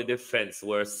for the defense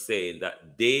were saying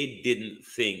that they didn't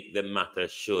think the matter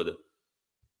should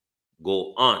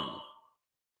go on.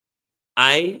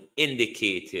 I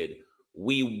indicated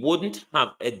we wouldn't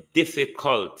have a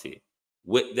difficulty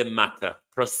with the matter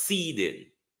proceeding.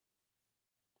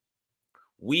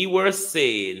 We were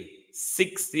saying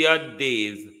 60-odd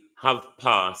days have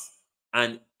passed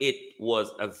and it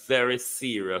was a very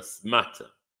serious matter.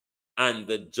 And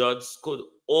the judge could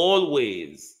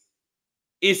always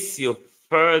issue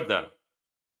further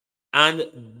and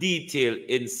detailed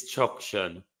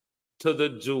instruction to the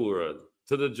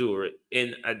jury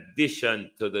in addition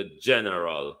to the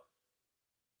general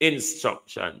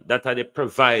instruction that are the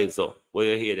proviso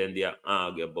where you hear them they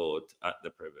argue about at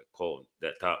the Privy Council, they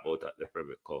talk about at the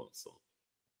Privy Council.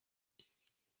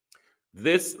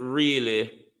 This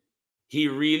really, he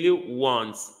really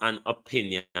wants an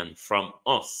opinion from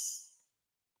us.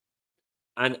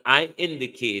 And I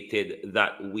indicated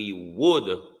that we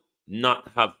would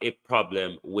not have a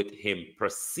problem with him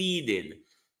proceeding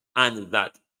and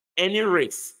that any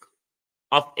risk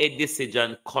of a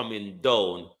decision coming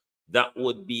down that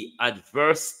would be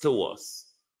adverse to us,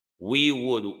 we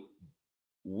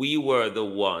were the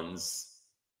ones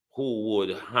who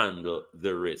would handle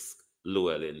the risk,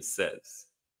 Llewellyn said.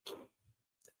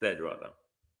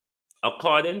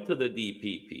 According to the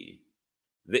DPP,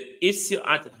 the issue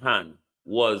at hand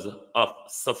was of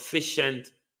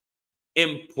sufficient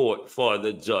import for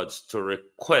the judge to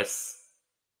request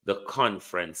the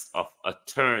conference of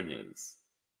attorneys.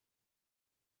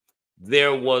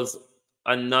 There was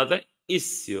another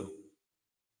issue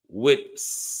with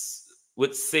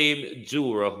same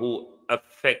juror who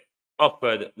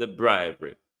offered the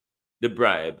bribe,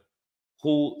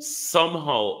 who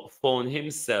somehow found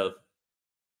himself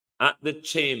at the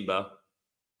chamber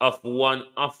of one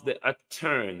of the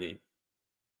attorney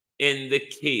in the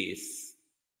case,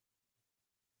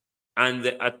 and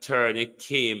the attorney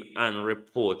came and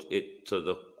reported it to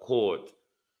the court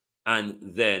and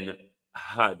then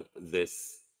had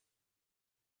this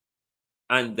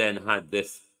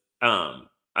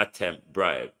attempt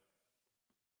bribe.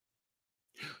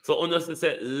 So honestly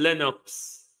said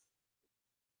Lennox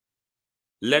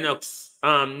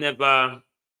never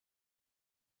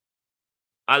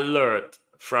alert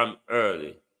from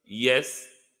early. Yes,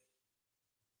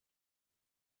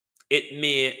 it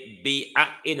may be an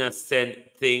innocent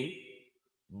thing,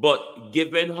 but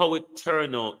given how it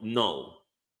turned out now,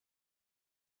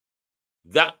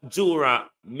 that juror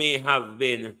may have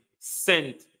been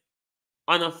sent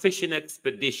on a fishing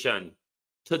expedition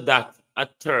to that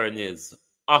attorney's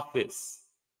office.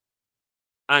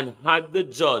 And had the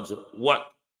judge,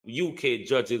 what UK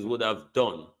judges would have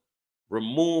done,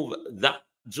 remove that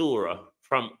juror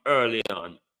from early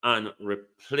on and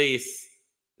replace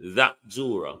that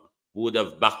juror, would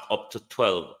have backed up to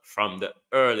 12 from the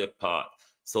early part.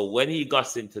 So when he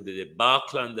got into the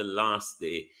debacle on the last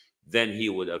day, then he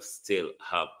would have still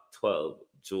have 12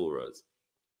 jurors.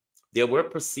 There were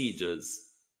procedures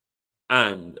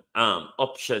and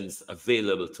options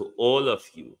available to all of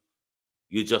you.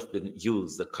 You just didn't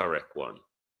use the correct one.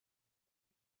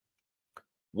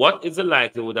 What is the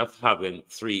likelihood of having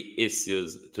 3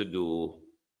 issues to do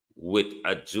with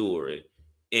a jury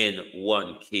in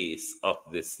one case of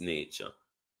this nature?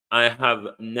 I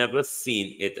have never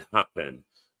seen it happen,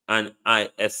 and I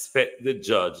expect the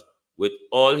judge, with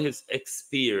all his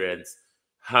experience,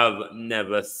 have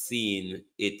never seen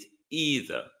it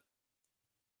either,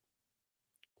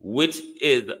 which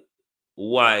is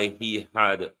why he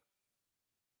had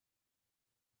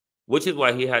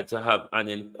to have an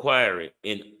inquiry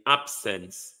in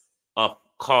absence of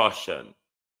caution.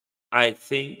 I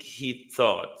think he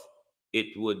thought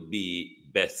it would be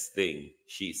best thing,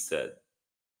 she said.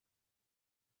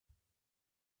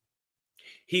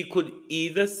 He could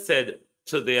either said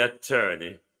to the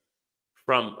attorney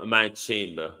from my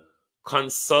chamber,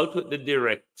 consult with the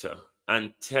director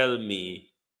and tell me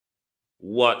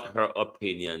what her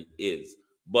opinion is.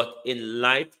 But in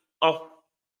light of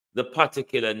the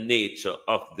particular nature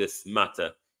of this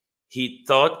matter, he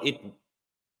thought it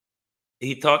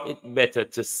better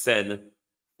to send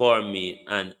for me,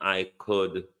 and I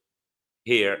could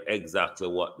hear exactly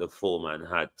what the foreman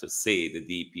had to say, the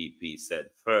DPP said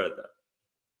further.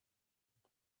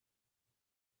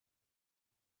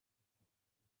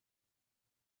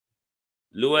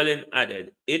 Llewellyn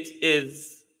added, it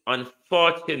is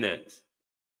unfortunate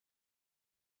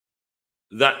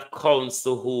that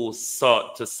counsel who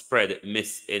sought to spread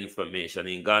misinformation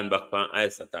in gone back on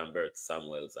Isaac and Bert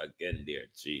Samuels again, dear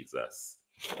Jesus.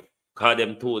 Because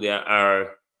them two there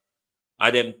are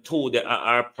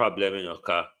our problem, you know,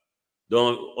 cause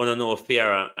don't wanna know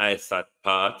fear and Isaac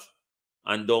part.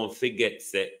 And don't forget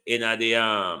say in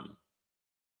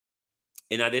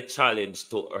the challenge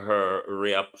to her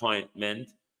reappointment,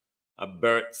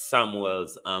 Bert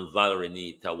Samuels and Valerie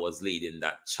Nita was leading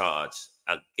that charge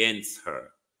against her.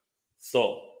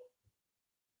 So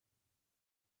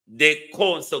the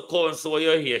counsel what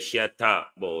you hear she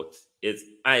talk about is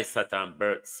Isaac and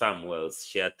Bert Samuels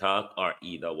she talk, or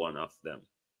either one of them.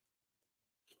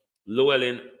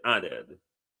 Llewellyn added,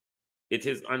 it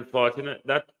is unfortunate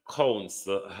that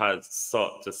counsel has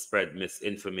sought to spread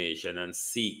misinformation and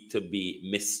seek to be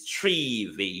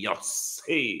mischievous.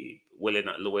 Hey,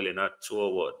 Llewellyn not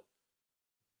true word.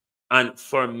 And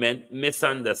foment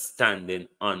misunderstanding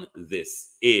on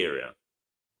this area.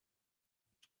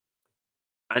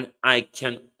 And I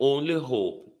can only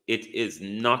hope it is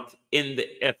not in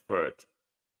the effort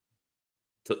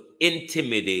to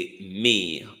intimidate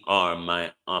me or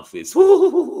my office.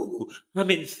 Ooh,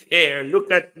 I'm in fear.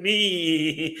 Look at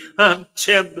me. I'm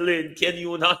trembling. Can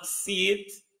you not see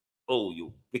it? Oh,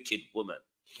 you wicked woman.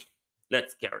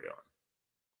 Let's carry on.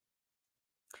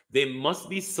 They must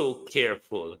be so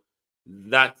careful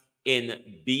that in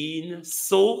being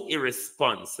so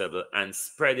irresponsible and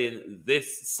spreading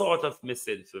this sort of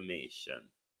misinformation,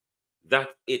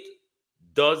 that it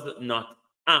does not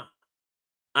act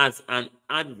as an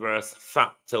adverse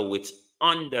factor which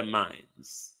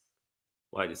undermines,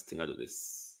 why this thing I do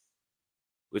this,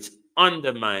 which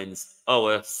undermines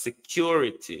our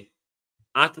security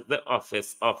at the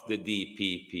office of the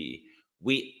DPP.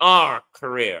 We are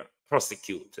career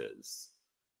prosecutors,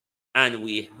 and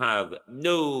we have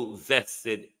no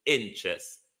vested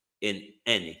interest in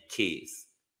any case,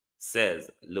 says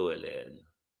Llewellyn.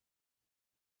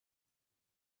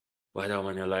 Why don't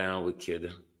want to lie on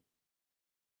wicked?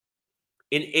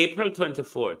 In April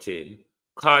 2014,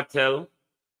 Cartel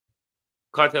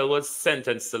was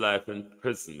sentenced to life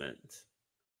imprisonment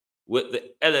with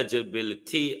the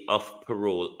eligibility of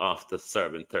parole after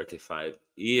serving 35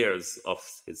 years of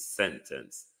his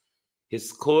sentence.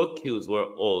 His co-accused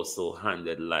were also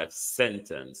handed life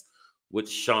sentence, with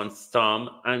Sean Storm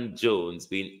and Jones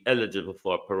being eligible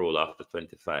for parole after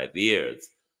 25 years,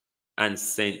 and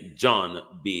St. John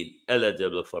being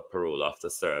eligible for parole after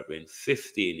serving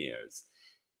 15 years.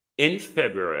 In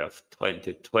April of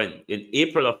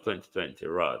 2020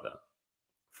 rather,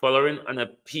 following an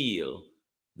appeal,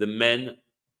 the men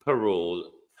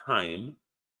parole time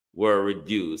were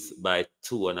reduced by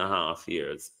 2.5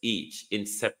 years each. In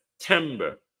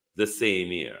September the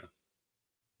same year,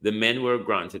 the men were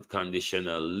granted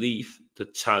conditional leave to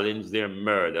challenge their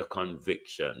murder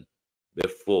conviction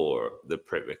before the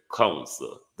Privy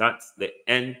Council. That's the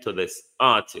end to this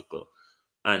article.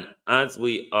 And as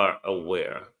we are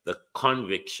aware, the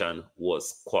conviction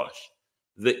was quashed.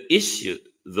 The issue,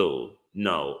 though,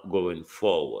 now going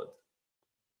forward,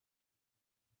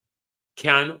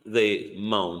 can they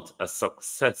mount,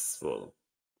 Shauna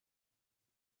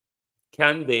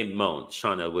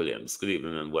Williams, good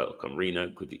evening and welcome. Rena,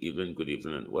 good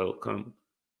evening and welcome.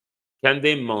 Can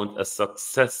they mount a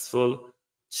successful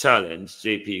challenge,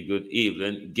 JP, good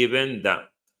evening, given that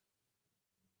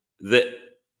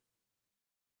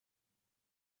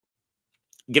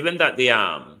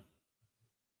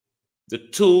the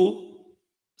two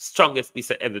strongest piece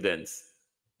of evidence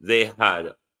they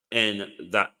had in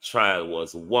that trial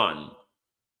was, one,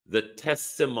 the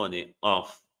testimony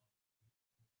of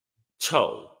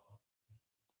Chow,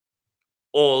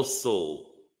 also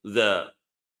the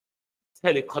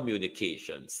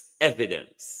telecommunications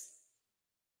evidence.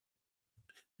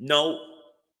 Now,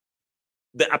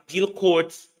 the appeal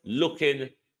court looking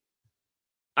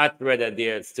at whether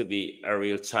there's to be a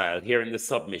real child, hearing the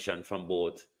submission from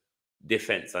both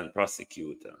defense and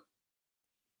prosecutor,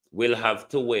 will have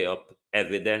to weigh up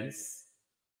evidence,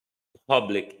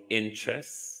 public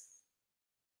interest,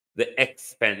 the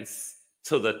expense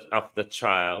of the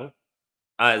trial,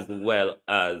 as well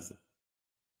as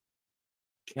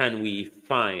can we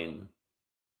find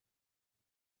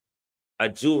a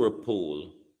juror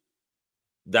pool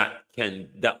that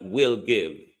will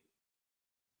give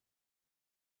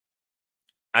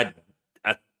a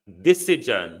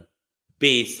decision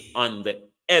based on the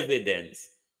evidence,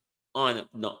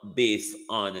 not based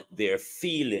on their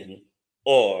feeling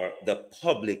or the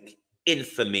public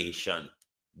information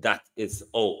that is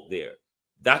out there.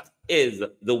 That is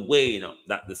the weighing up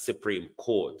that the Supreme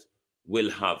Court will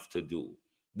have to do.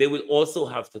 They will also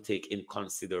have to take in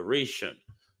consideration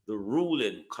the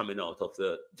ruling coming out of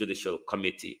the Judicial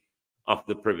Committee of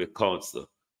the Privy Council.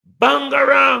 Bang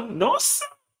around, no sir.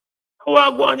 How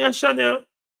are going on, Chanel?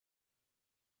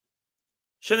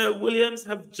 Chanel Williams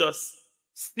have just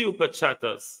super chat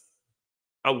us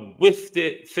a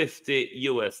 $50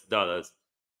 US.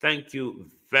 Thank you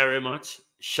very much,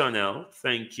 Chanel.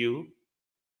 Thank you.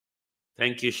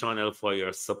 Thank you, Chanel, for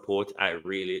your support. I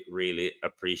really, really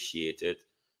appreciate it.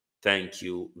 Thank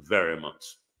you very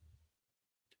much.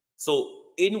 So,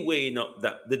 in weighing up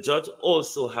that, the judge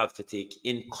also have to take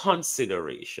in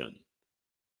consideration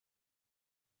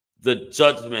the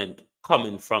judgment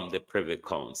coming from the Privy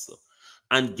Council.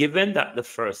 And given that the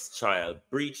first child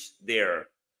breached their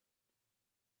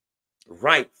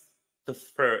rights to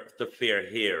fair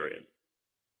hearing,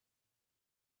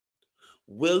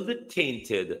 will the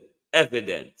tainted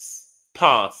evidence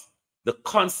pass the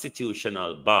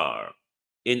constitutional bar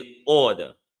in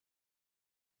order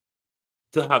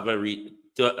to have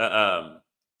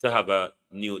a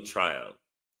new trial?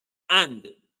 And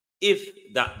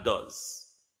if that does,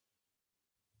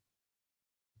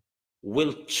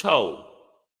 will Chow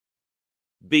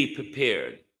be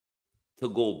prepared to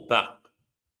go back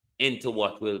into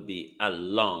what will be a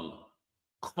long,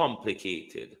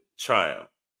 complicated trial?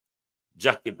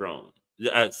 Jackie Grant,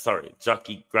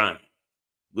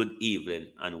 good evening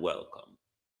and welcome.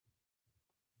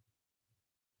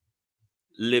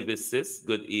 Livisis,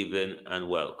 good evening and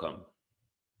welcome.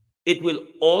 It will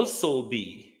also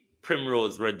be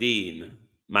Primrose Radine,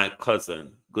 my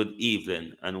cousin, good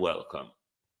evening and welcome.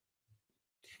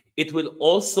 It will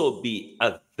also be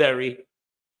a very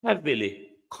heavily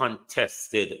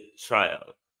contested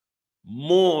trial,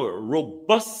 more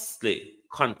robustly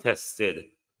contested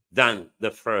than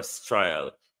the first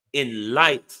trial, in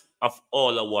light of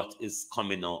all of what is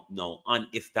coming out now. And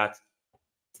if that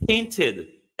tainted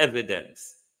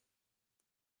evidence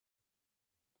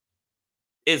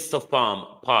is to form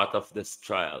part of this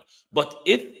trial. But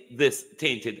if this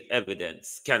tainted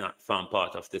evidence cannot form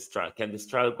part of this trial, can this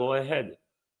trial go ahead?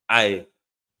 I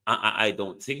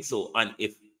don't think so. And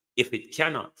if it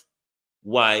cannot,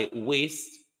 why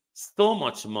waste so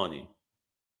much money?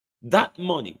 That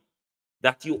money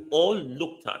that you all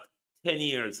looked at 10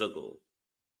 years ago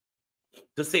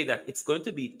to say that it's going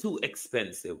to be too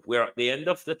expensive, where at the end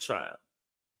of the trial,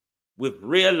 we've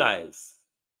realized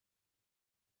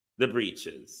the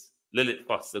breaches. Lilith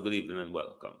Foster, good evening and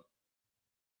welcome.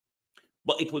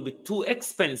 But it will be too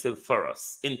expensive for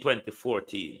us in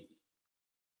 2014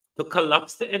 to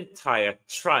collapse the entire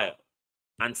trial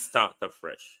and start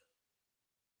afresh.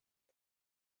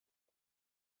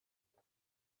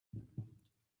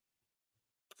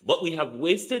 But we have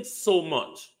wasted so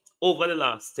much over the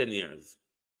last 10 years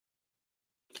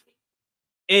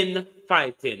in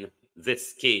fighting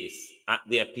this case at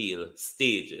the appeal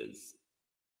stages.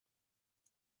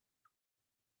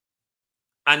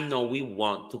 And now we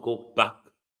want to go back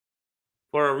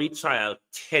for a retrial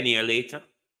 10 years later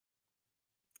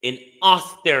in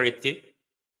austerity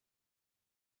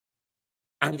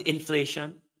and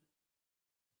inflation.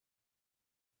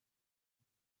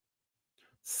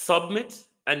 Submit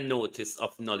a notice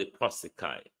of nolli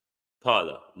prosequi,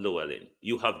 Paula Llewellyn.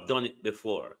 You have done it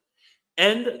before.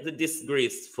 End the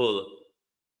disgraceful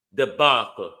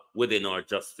debacle within our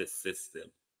justice system.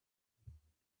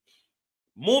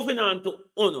 Moving on to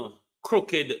Uno,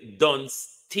 crooked,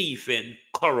 dunce, thieving,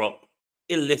 corrupt,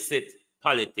 illicit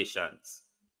politicians.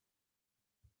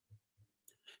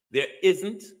 There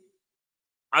isn't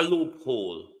a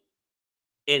loophole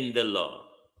in the law.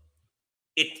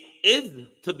 It is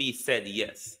to be said,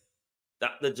 yes,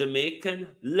 that the Jamaican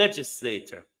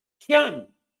legislature can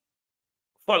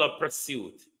follow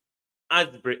pursuit as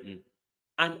Britain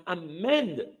and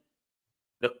amend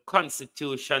the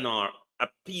Constitution or a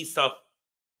piece of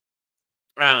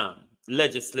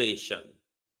legislation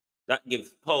that gives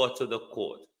power to the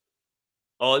court,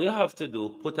 all you have to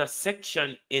do, put a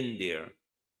section in there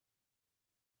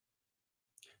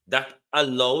that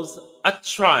allows a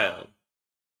trial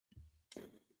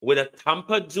with a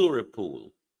tampered jury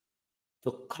pool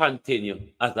to continue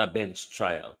as a bench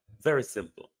trial. Very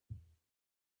simple.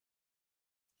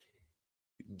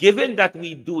 Given that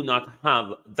we do not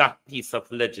have that piece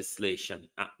of legislation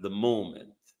at the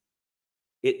moment,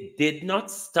 it did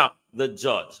not stop the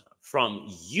judge from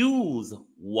use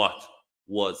what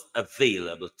was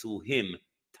available to him.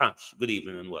 Tash, good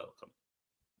evening and welcome.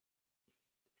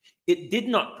 It did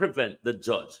not prevent the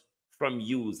judge from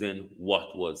using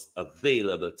what was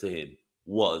available to him,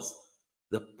 was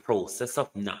the process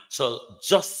of natural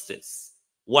justice.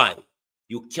 Why?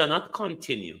 You cannot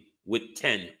continue with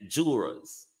 10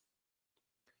 jurors.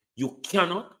 You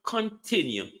cannot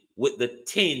continue with the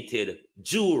tainted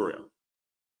jury.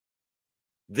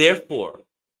 Therefore,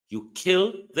 you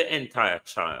kill the entire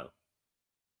trial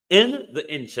in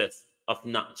the interest of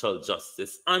natural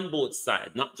justice on both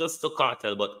sides, not just to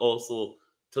Cartel, but also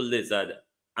to Lizard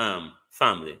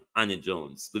family. Annie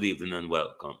Jones, good evening and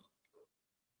welcome.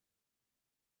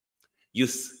 You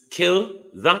kill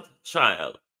that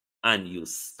trial and you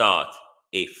start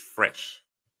afresh.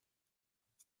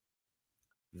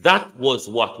 That was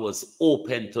what was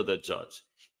open to the judge.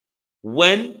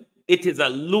 When it is a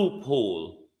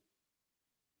loophole,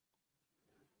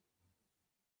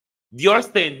 you're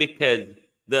saying because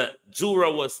the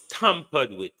juror was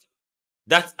tampered with,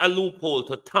 that's a loophole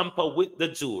to tamper with the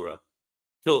juror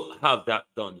to have that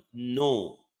done.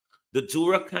 No. The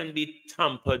juror can be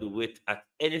tampered with at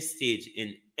any stage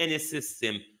in any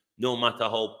system, no matter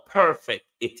how perfect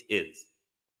it is.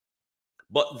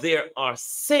 But there are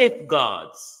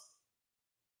safeguards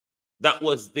that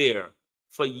was there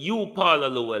for you, Paula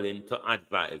Llewellyn, to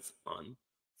advise on,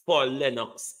 for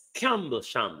Lennox Campbell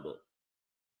Shamble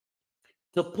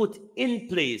to put in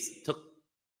place to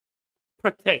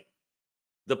protect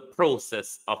the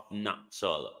process of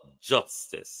natural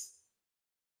justice.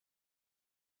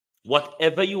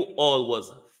 Whatever you all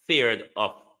was feared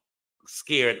of,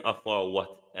 scared of, or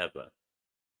whatever,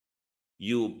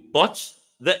 you botch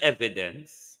the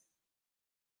evidence.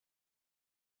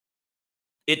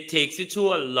 It takes you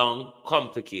to a long,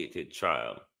 complicated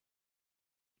trial.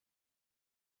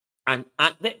 And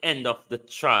at the end of the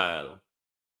trial,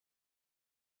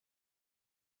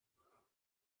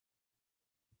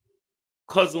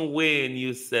 Cousin Wayne,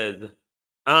 you said,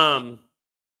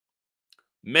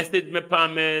 message me for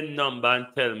my number and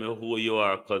tell me who you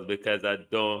are, because I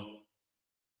don't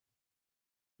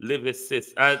live with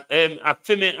sis. I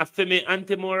feel me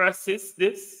anti-more assist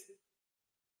this.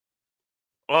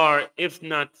 Or if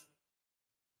not,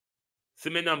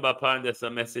 see my number upon this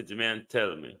and message me and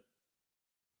tell me.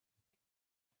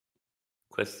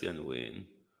 Question, Wayne.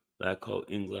 Like how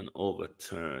England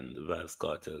overturned the Vybz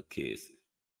Kartel case,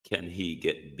 can he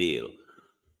get bail?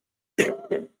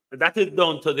 That is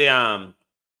down to the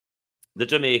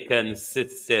Jamaican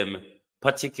system,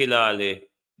 particularly,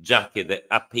 Jackie, the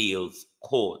appeals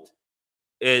court.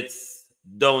 It's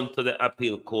down to the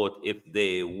appeal court if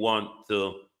they want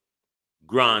to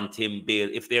grant him bail.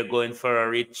 If they're going for a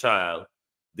retrial,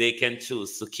 they can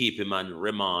choose to keep him on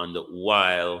remand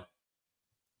while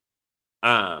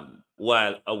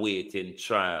awaiting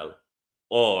trial,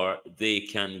 or they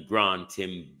can grant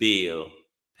him bail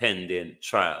pending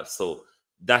trial. So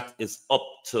that is up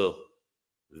to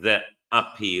the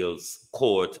appeals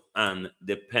court and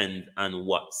depend on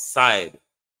what side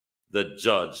the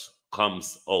judge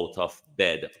comes out of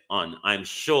bed on. I'm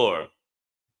sure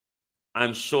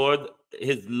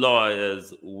his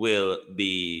lawyers will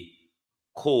be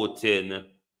quoting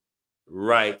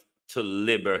right to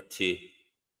liberty,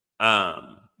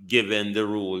 given the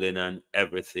ruling and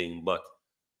everything. But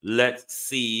let's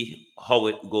see how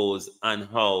it goes and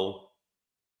how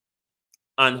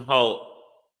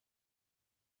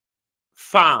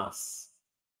fast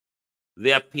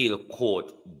the appeal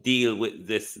court deal with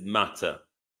this matter,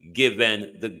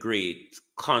 given the great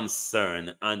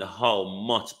concern and how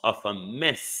much of a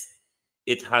mess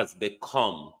it has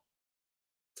become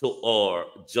to our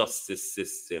justice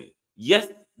system. Yes,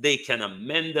 they can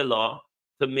amend the law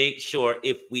to make sure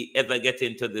if we ever get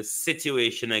into this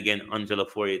situation again, Angela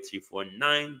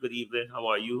 48349, good evening, how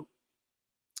are you?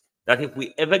 That if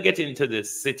we ever get into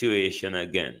this situation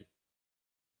again,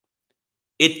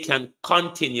 it can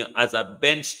continue as a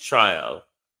bench trial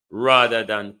rather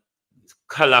than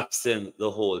collapsing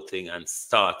the whole thing and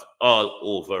start all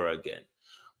over again.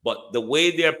 But the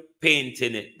way they're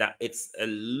painting it, that it's a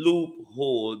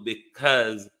loophole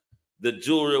because the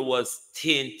jury was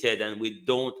tainted and we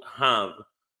don't have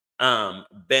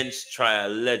bench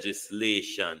trial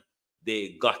legislation,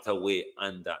 they got away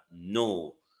on that.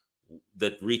 No,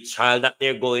 the retrial that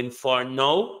they're going for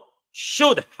now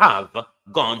should have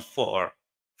gone for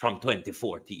from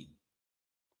 2014.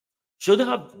 Should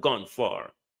have gone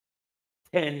for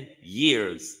 10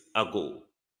 years ago.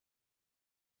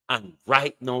 And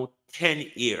right now,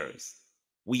 10 years,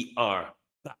 we are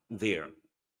back there.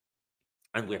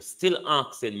 And we're still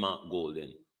asking Mark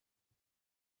Golden,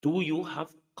 do you have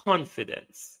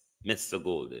confidence, Mr.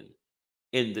 Golden,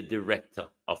 in the Director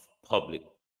of Public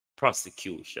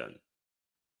Prosecution?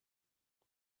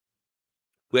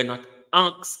 We're not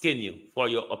asking you for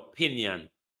your opinion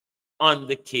on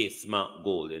the case, Mark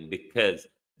Golden, because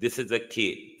this is a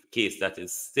case that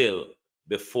is still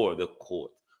before the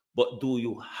court. But do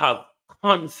you have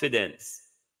confidence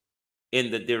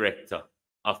in the Director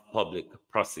of Public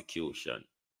Prosecution?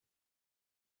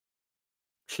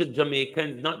 Should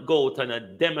Jamaicans not go out on a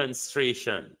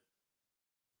demonstration,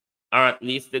 or at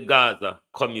least the Gaza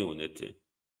community?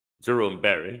 Jerome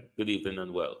Berry, good evening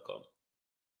and welcome.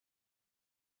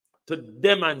 To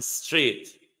demonstrate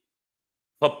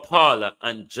for Paula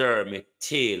and Jeremy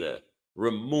Taylor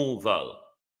removal.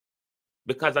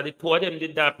 Because I told them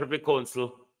did that Privy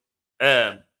Council,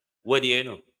 what do you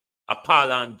know?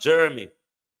 Paula and Jeremy.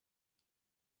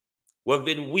 We've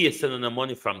been wasting on the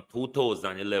money from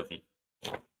 2011.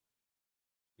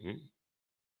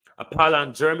 Paula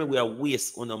and Jeremy, we are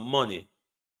wasting on the money.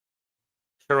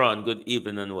 Sharon, good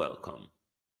evening and welcome.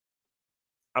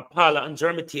 Paula and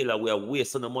Jeremy Taylor, we are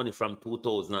wasting the money from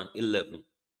 2011.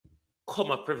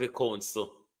 Come a Privy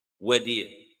Council, where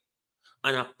they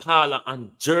and Paula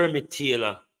and Jeremy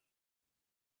Taylor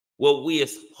will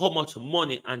waste how much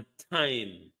money and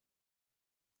time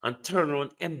and turn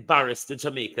around, embarrass the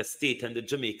Jamaica state and the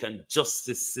Jamaican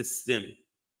justice system.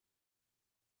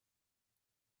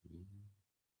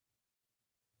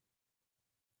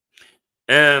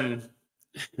 The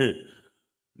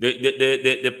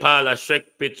Paula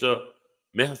Shrek picture,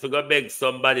 may have to go beg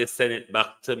somebody send it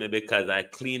back to me because I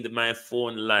cleaned my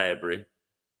phone library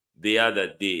the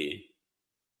other day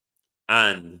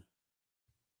and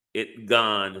it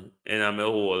gone in my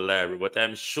whole library. But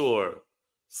I'm sure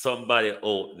somebody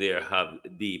out there have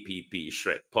DPP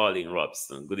Shrek. Pauline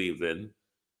Robson, good evening.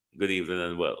 Good evening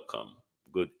and welcome.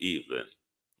 Good evening.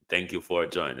 Thank you for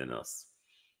joining us.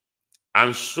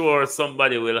 I'm sure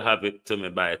somebody will have it to me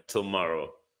by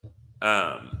tomorrow,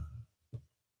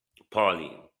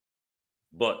 Pauline.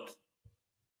 But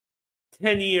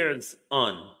 10 years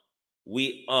on,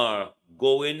 we are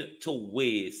going to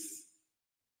waste.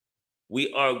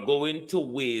 We are going to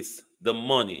waste the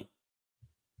money.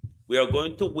 We are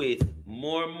going to waste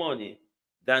more money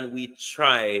than we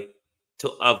try to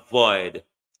avoid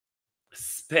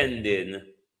spending.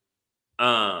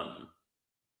 Than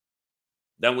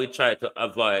we try to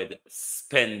avoid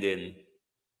spending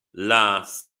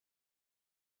last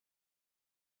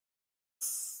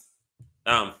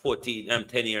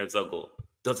 10 years ago.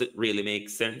 Does it really make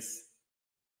sense?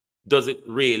 Does it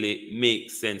really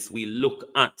make sense? We look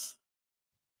at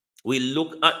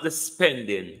the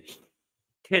spending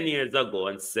 10 years ago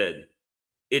and said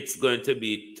it's going to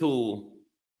be too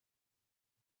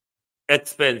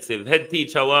expensive. Head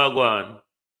teacher Wagwan.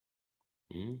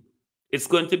 It's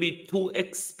going to be too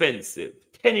expensive.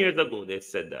 10 years ago, they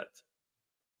said that.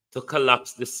 To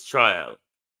collapse this trial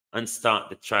and start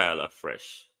the trial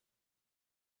afresh.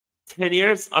 10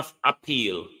 years of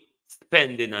appeal,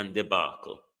 spending and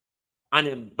debacle. An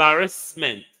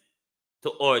embarrassment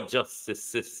to our justice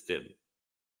system.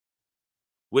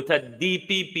 With a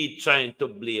DPP trying to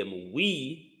blame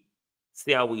we,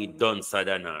 say how we done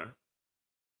Sadanar.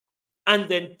 And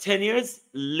then 10 years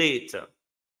later,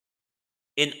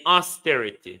 in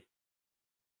austerity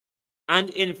and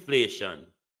inflation,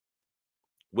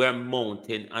 we're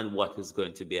mounting on what is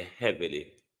going to be a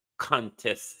heavily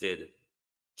contested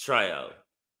trial.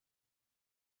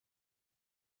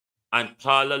 And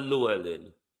Paula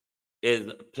Llewellyn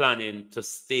is planning to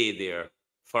stay there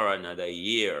for another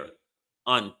year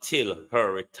until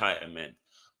her retirement.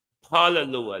 Paula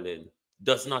Llewellyn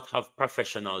does not have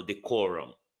professional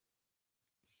decorum.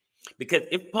 Because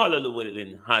if Paula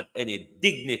Llewellyn had any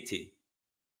dignity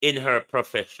in her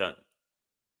profession,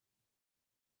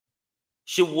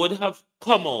 she would have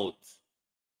come out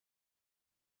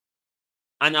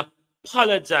and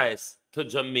apologized to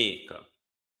Jamaica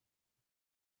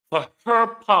for her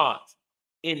part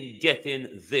in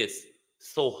getting this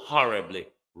so horribly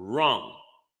wrong.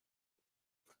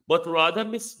 but rather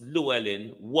Miss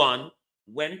Llewellyn, one,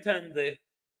 went on the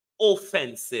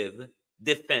offensive,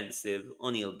 defensive,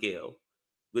 O'Neill Gale.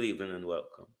 Good evening and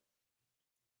welcome.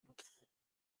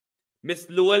 Miss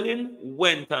Llewellyn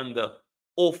went on the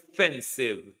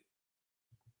offensive,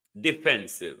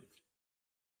 defensive,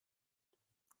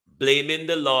 blaming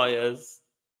the lawyers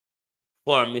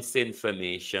for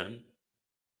misinformation,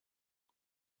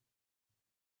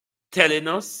 telling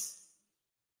us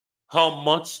how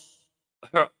much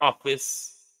her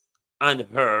office and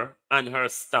her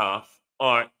staff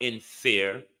are in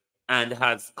fear and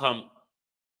has come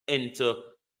into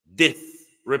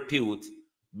disrepute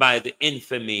by the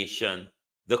information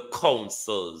the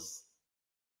councils.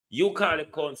 You call the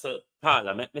council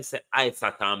parliament, me say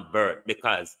Isaac and Bert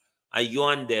because I you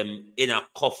and them in a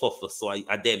kerfuffle, so I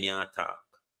them you attack.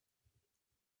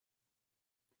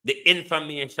 The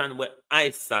information where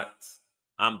Isaac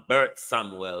and Bert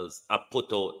Samuels are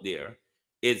put out there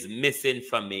is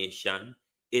misinformation,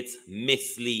 it's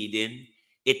misleading,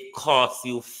 it causes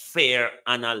you fear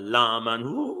and alarm and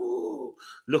ooh,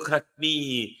 look at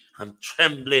me, I'm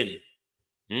trembling.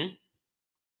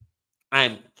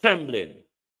 I'm trembling.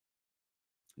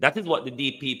 That is what the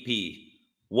DPP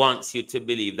wants you to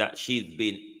believe, that she's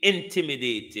been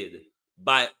intimidated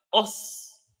by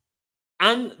us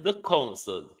and the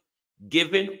council,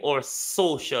 giving our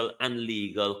social and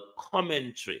legal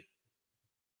commentary.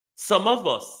 Some of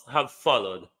us have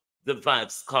followed the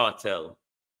Vibes Cartel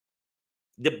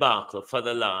debacle for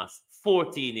the last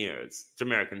 14 years to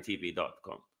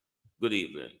AmericanTV.com. Good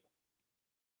evening.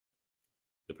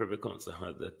 The Privy Council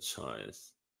had the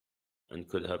choice and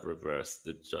could have reversed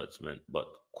the judgment, but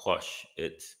quash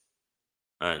it.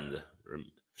 And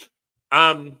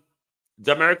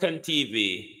the American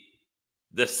TV,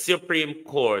 the Supreme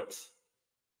Court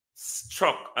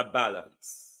struck a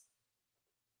balance.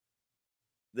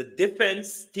 The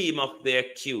defense team of the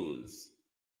accused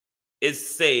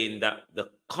is saying that the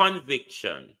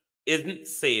conviction isn't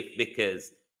safe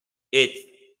because it's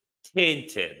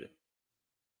tainted.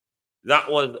 That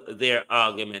was their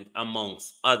argument,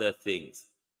 amongst other things.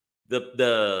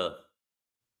 The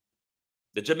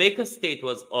Jamaica state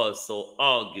was also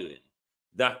arguing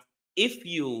that if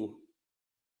you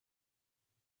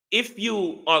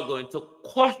are going to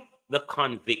quash the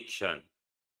conviction,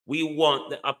 we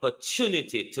want the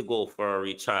opportunity to go for a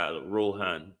retrial.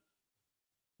 Rohan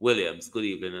Williams, good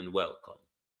evening and welcome.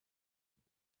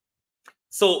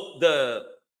 So the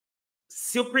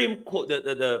Supreme Court,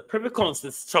 the Privy Council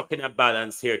is striking a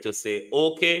balance here to say,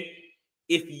 okay,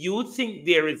 if you think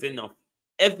there is enough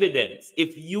evidence,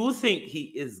 if you think he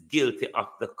is guilty of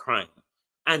the crime,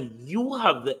 and you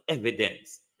have the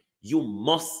evidence, you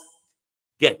must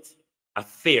get a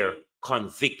fair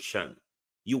conviction.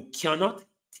 You cannot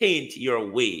taint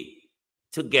your way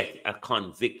to get a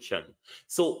conviction.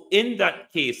 So in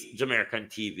that case, Jamaican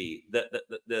TV,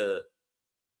 the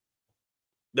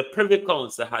Privy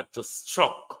Council had to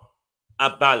strike a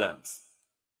balance.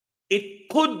 It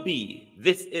could be,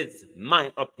 this is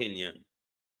my opinion,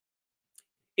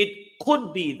 it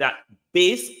could be that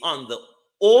based on the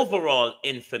overall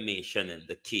information in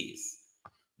the case,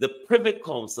 the Privy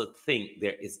Council think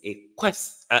there is a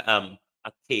case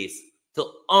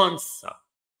to answer.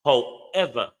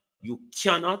 However, you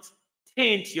cannot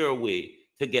taint your way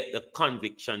to get the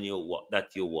conviction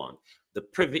that you want. The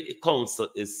Privy Council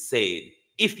is saying,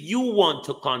 if you want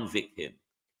to convict him,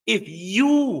 if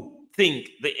you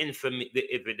think the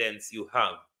evidence you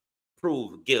have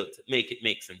prove guilt, make it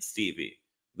make sense, Stevie,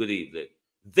 good evening,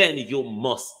 then you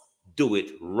must do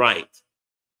it right.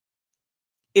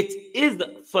 It is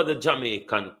for the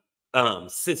Jamaican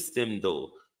system,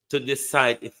 though, to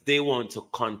decide if they want to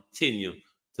continue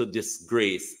to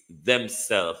disgrace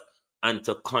themselves and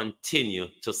to continue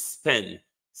to spend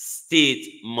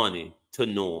state money to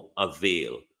no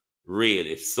avail,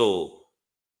 really. So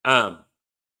the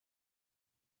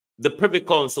Privy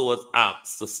Council was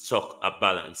asked to strike a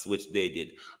balance, which they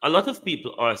did. A lot of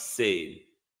people are saying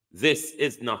this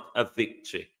is not a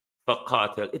victory for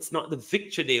cartel. It's not the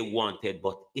victory they wanted,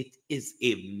 but it is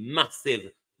a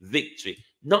massive victory,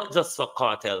 not just for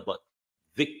cartel, but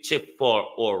victory for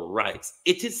our rights.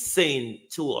 It is saying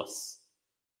to us,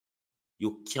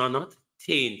 you cannot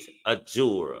taint a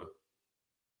juror.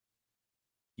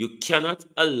 You cannot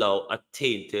allow a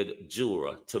tainted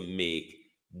juror to make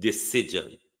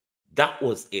decision. That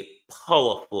was a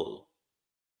powerful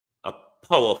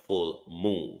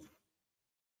move.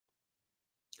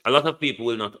 A lot of people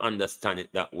will not understand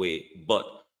it that way,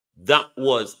 but that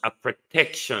was a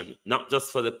protection, not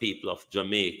just for the people of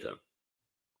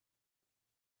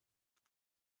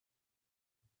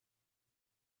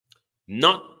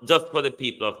not just for the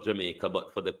people of Jamaica,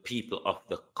 but for the people of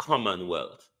the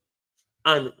Commonwealth.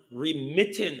 And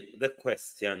remitting the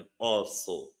question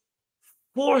also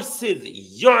forces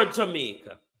your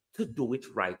Jamaica to do it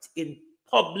right in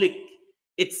public.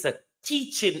 It's a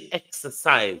teaching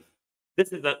exercise.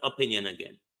 This is an opinion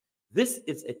again. This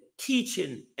is a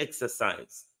teaching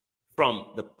exercise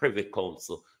from the Privy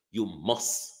Council. You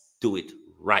must do it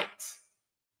right.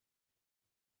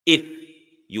 If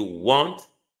you want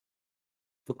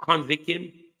to convict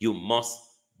him, you must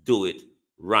do it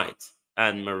right.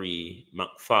 Anne-Marie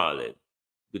McFarlane,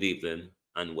 good evening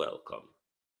and welcome.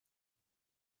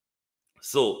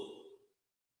 So,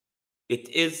 it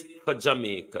is for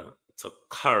Jamaica to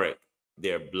correct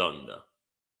their blunder.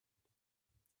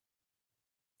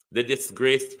 The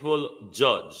disgraceful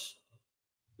judge,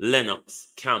 Lennox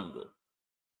Campbell,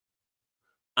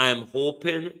 I am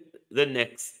hoping the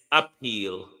next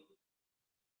appeal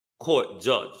court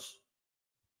judge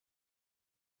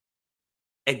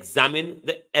examine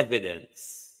the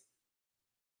evidence,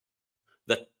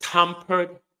 the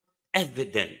tampered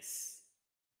evidence.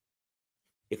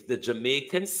 If the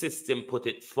Jamaican system put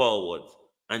it forward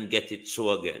and get it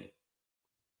through again,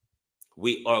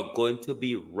 we are going to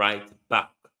be right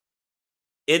back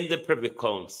in the Privy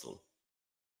Council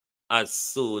as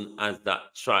soon as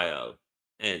that trial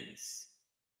ends.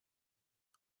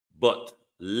 But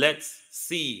let's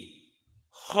see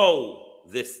how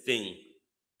this thing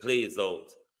plays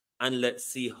out, and let's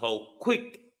see how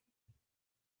quick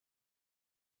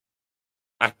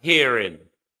a hearing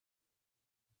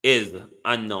is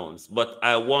announced. But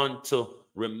I want to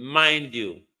remind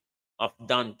you of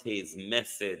Dante's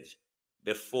message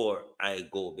before I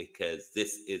go, because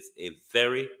this is a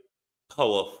very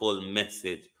powerful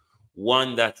message,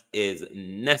 one that is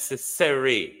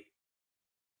necessary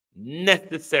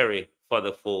for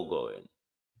the foregoing.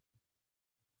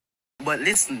 But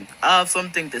listen, I have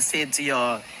something to say to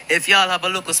y'all. If y'all have a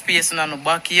little space in the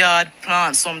backyard,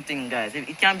 plant something, guys.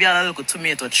 It can be a little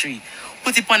tomato tree.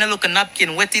 Put it on a little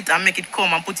napkin, wet it and make it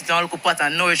come, and put it on a little pot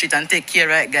and nourish it and take care,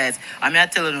 right, guys? I mean, I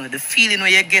tell you, the feeling where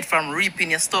you get from reaping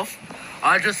your stuff,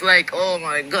 are just like, oh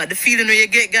my God, the feeling where you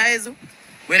get, guys,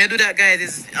 when you do that, guys,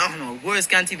 is, I don't know, words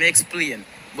can't even explain.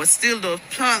 But still, though,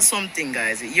 plant something,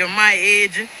 guys. You're my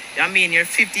age. I mean, you're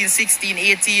 15, 16,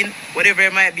 18, whatever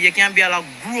it might be. You can be a like,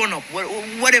 grown up,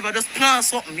 whatever. Just plant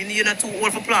something. You're not too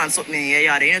old for plant something in your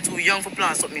yard. You're not too young for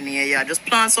plant something in your yard. Just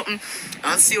plant something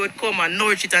and see how it come and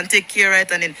nourish it and take care of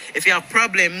it. And then if you have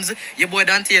problems, your boy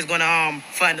Dante is going to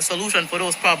find a solution for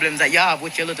those problems that you have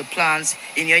with your little plants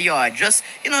in your yard. Just,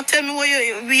 tell me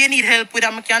where you need help with.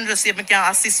 I can just see if I can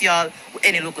assist y'all with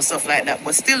any local stuff like that.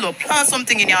 But still, though, plant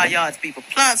something in your yards, people.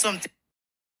 Plant something.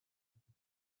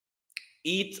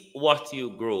 Eat what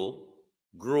you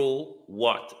grow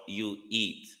what you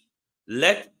eat.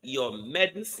 Let your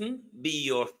medicine be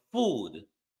your food,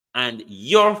 and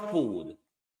your food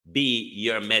be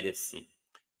your medicine.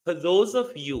 For those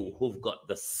of you who've got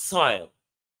the soil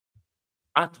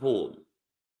at home,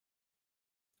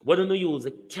 why don't you use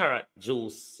the carrot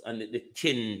juice and the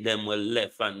tin them were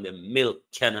left and the milk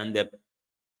can, and the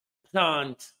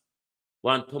plant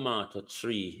one tomato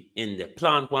tree in there,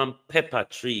 plant one pepper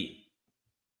tree.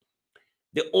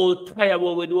 The old tire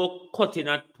where we do cutting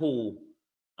at poo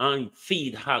and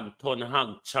feed hog, ton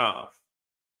hog chaff,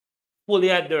 full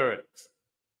of dirt.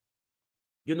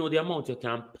 You know the amount you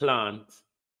can plant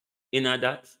in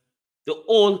that? The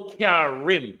old car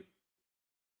rim,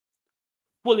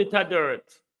 full of dirt,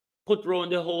 put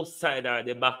round the whole side or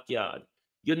the backyard.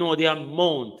 You know the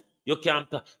amount you can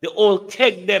plant. The old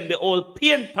keg them, the old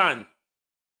paint pan.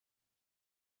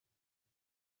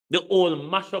 The old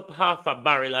mash up half a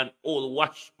barrel and old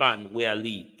wash pan where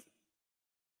leak.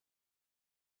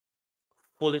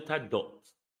 Pull it a dot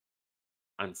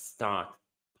and start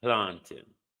planting.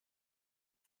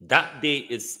 That day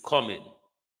is coming.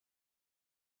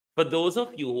 For those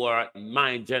of you who are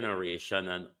my generation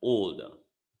and older,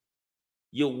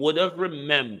 you would have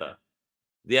remembered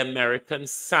the American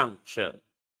sanction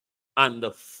and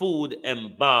the food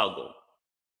embargo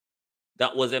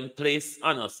that was in place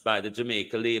on us by the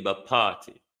Jamaica Labour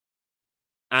Party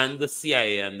and the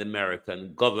CIA and the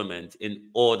American government in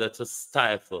order to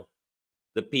stifle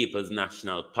the People's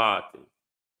National Party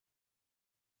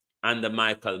and the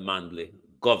Michael Manley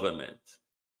government.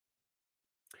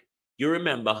 You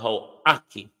remember how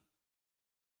ackee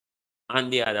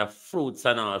and the other fruits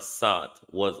and all sort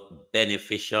was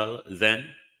beneficial then?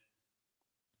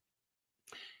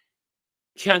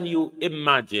 Can you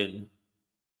imagine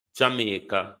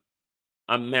Jamaica,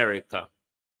 America,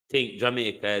 think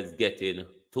Jamaica is getting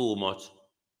too much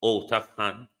out of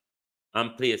hand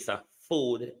and place a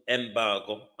food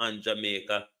embargo on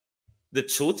Jamaica, the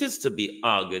truth is to be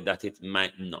argued that it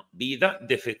might not be that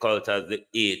difficult as the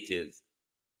 80s,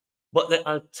 but the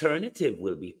alternative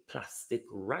will be plastic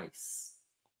rice,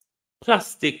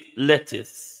 plastic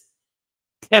lettuce,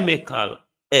 chemical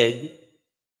egg,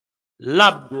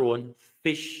 lab-grown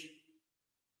fish.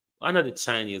 One of the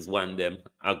Chinese one them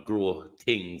a grow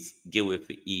things give we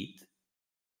to eat.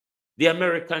 The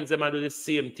Americans them a do the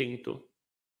same thing too.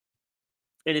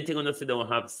 Anything on the don't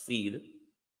have seed,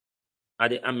 are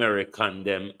the American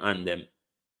them and them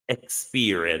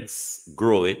experience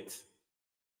grow it.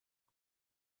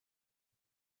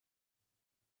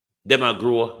 Them a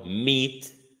grow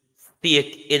meat,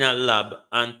 steak in a lab,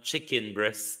 and chicken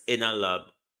breast in a lab.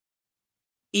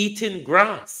 Eating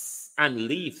grass and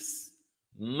leaves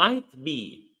might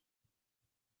be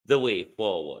the way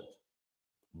forward,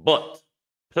 but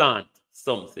plant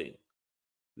something.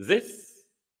 This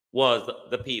was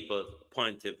the people's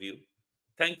point of view.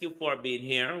 Thank you for being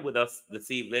here with us this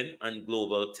evening on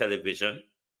Global Television.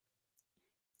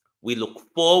 We look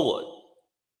forward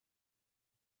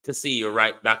to see you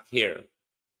right back here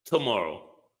tomorrow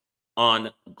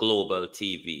on Global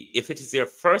TV. If it is your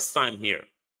first time here,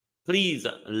 please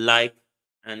like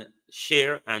and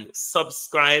share and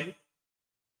subscribe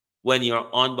when you're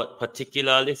on, but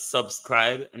particularly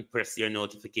subscribe and press your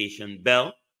notification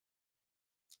bell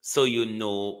so you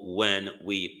know when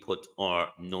we put our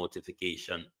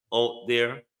notification out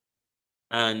there.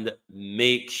 And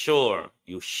make sure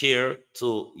you share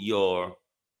to your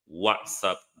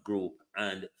WhatsApp group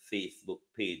and Facebook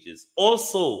pages.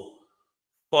 Also,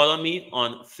 follow me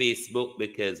on Facebook,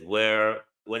 because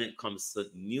when it comes to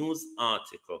news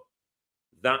article,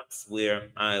 that's where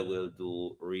I will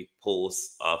do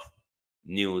reposts of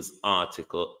news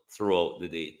article throughout the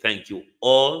day. Thank you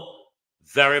all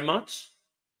very much,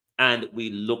 and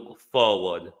we look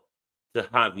forward to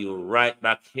have you right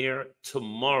back here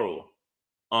tomorrow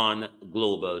on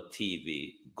Global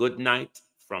TV. Good night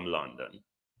from London.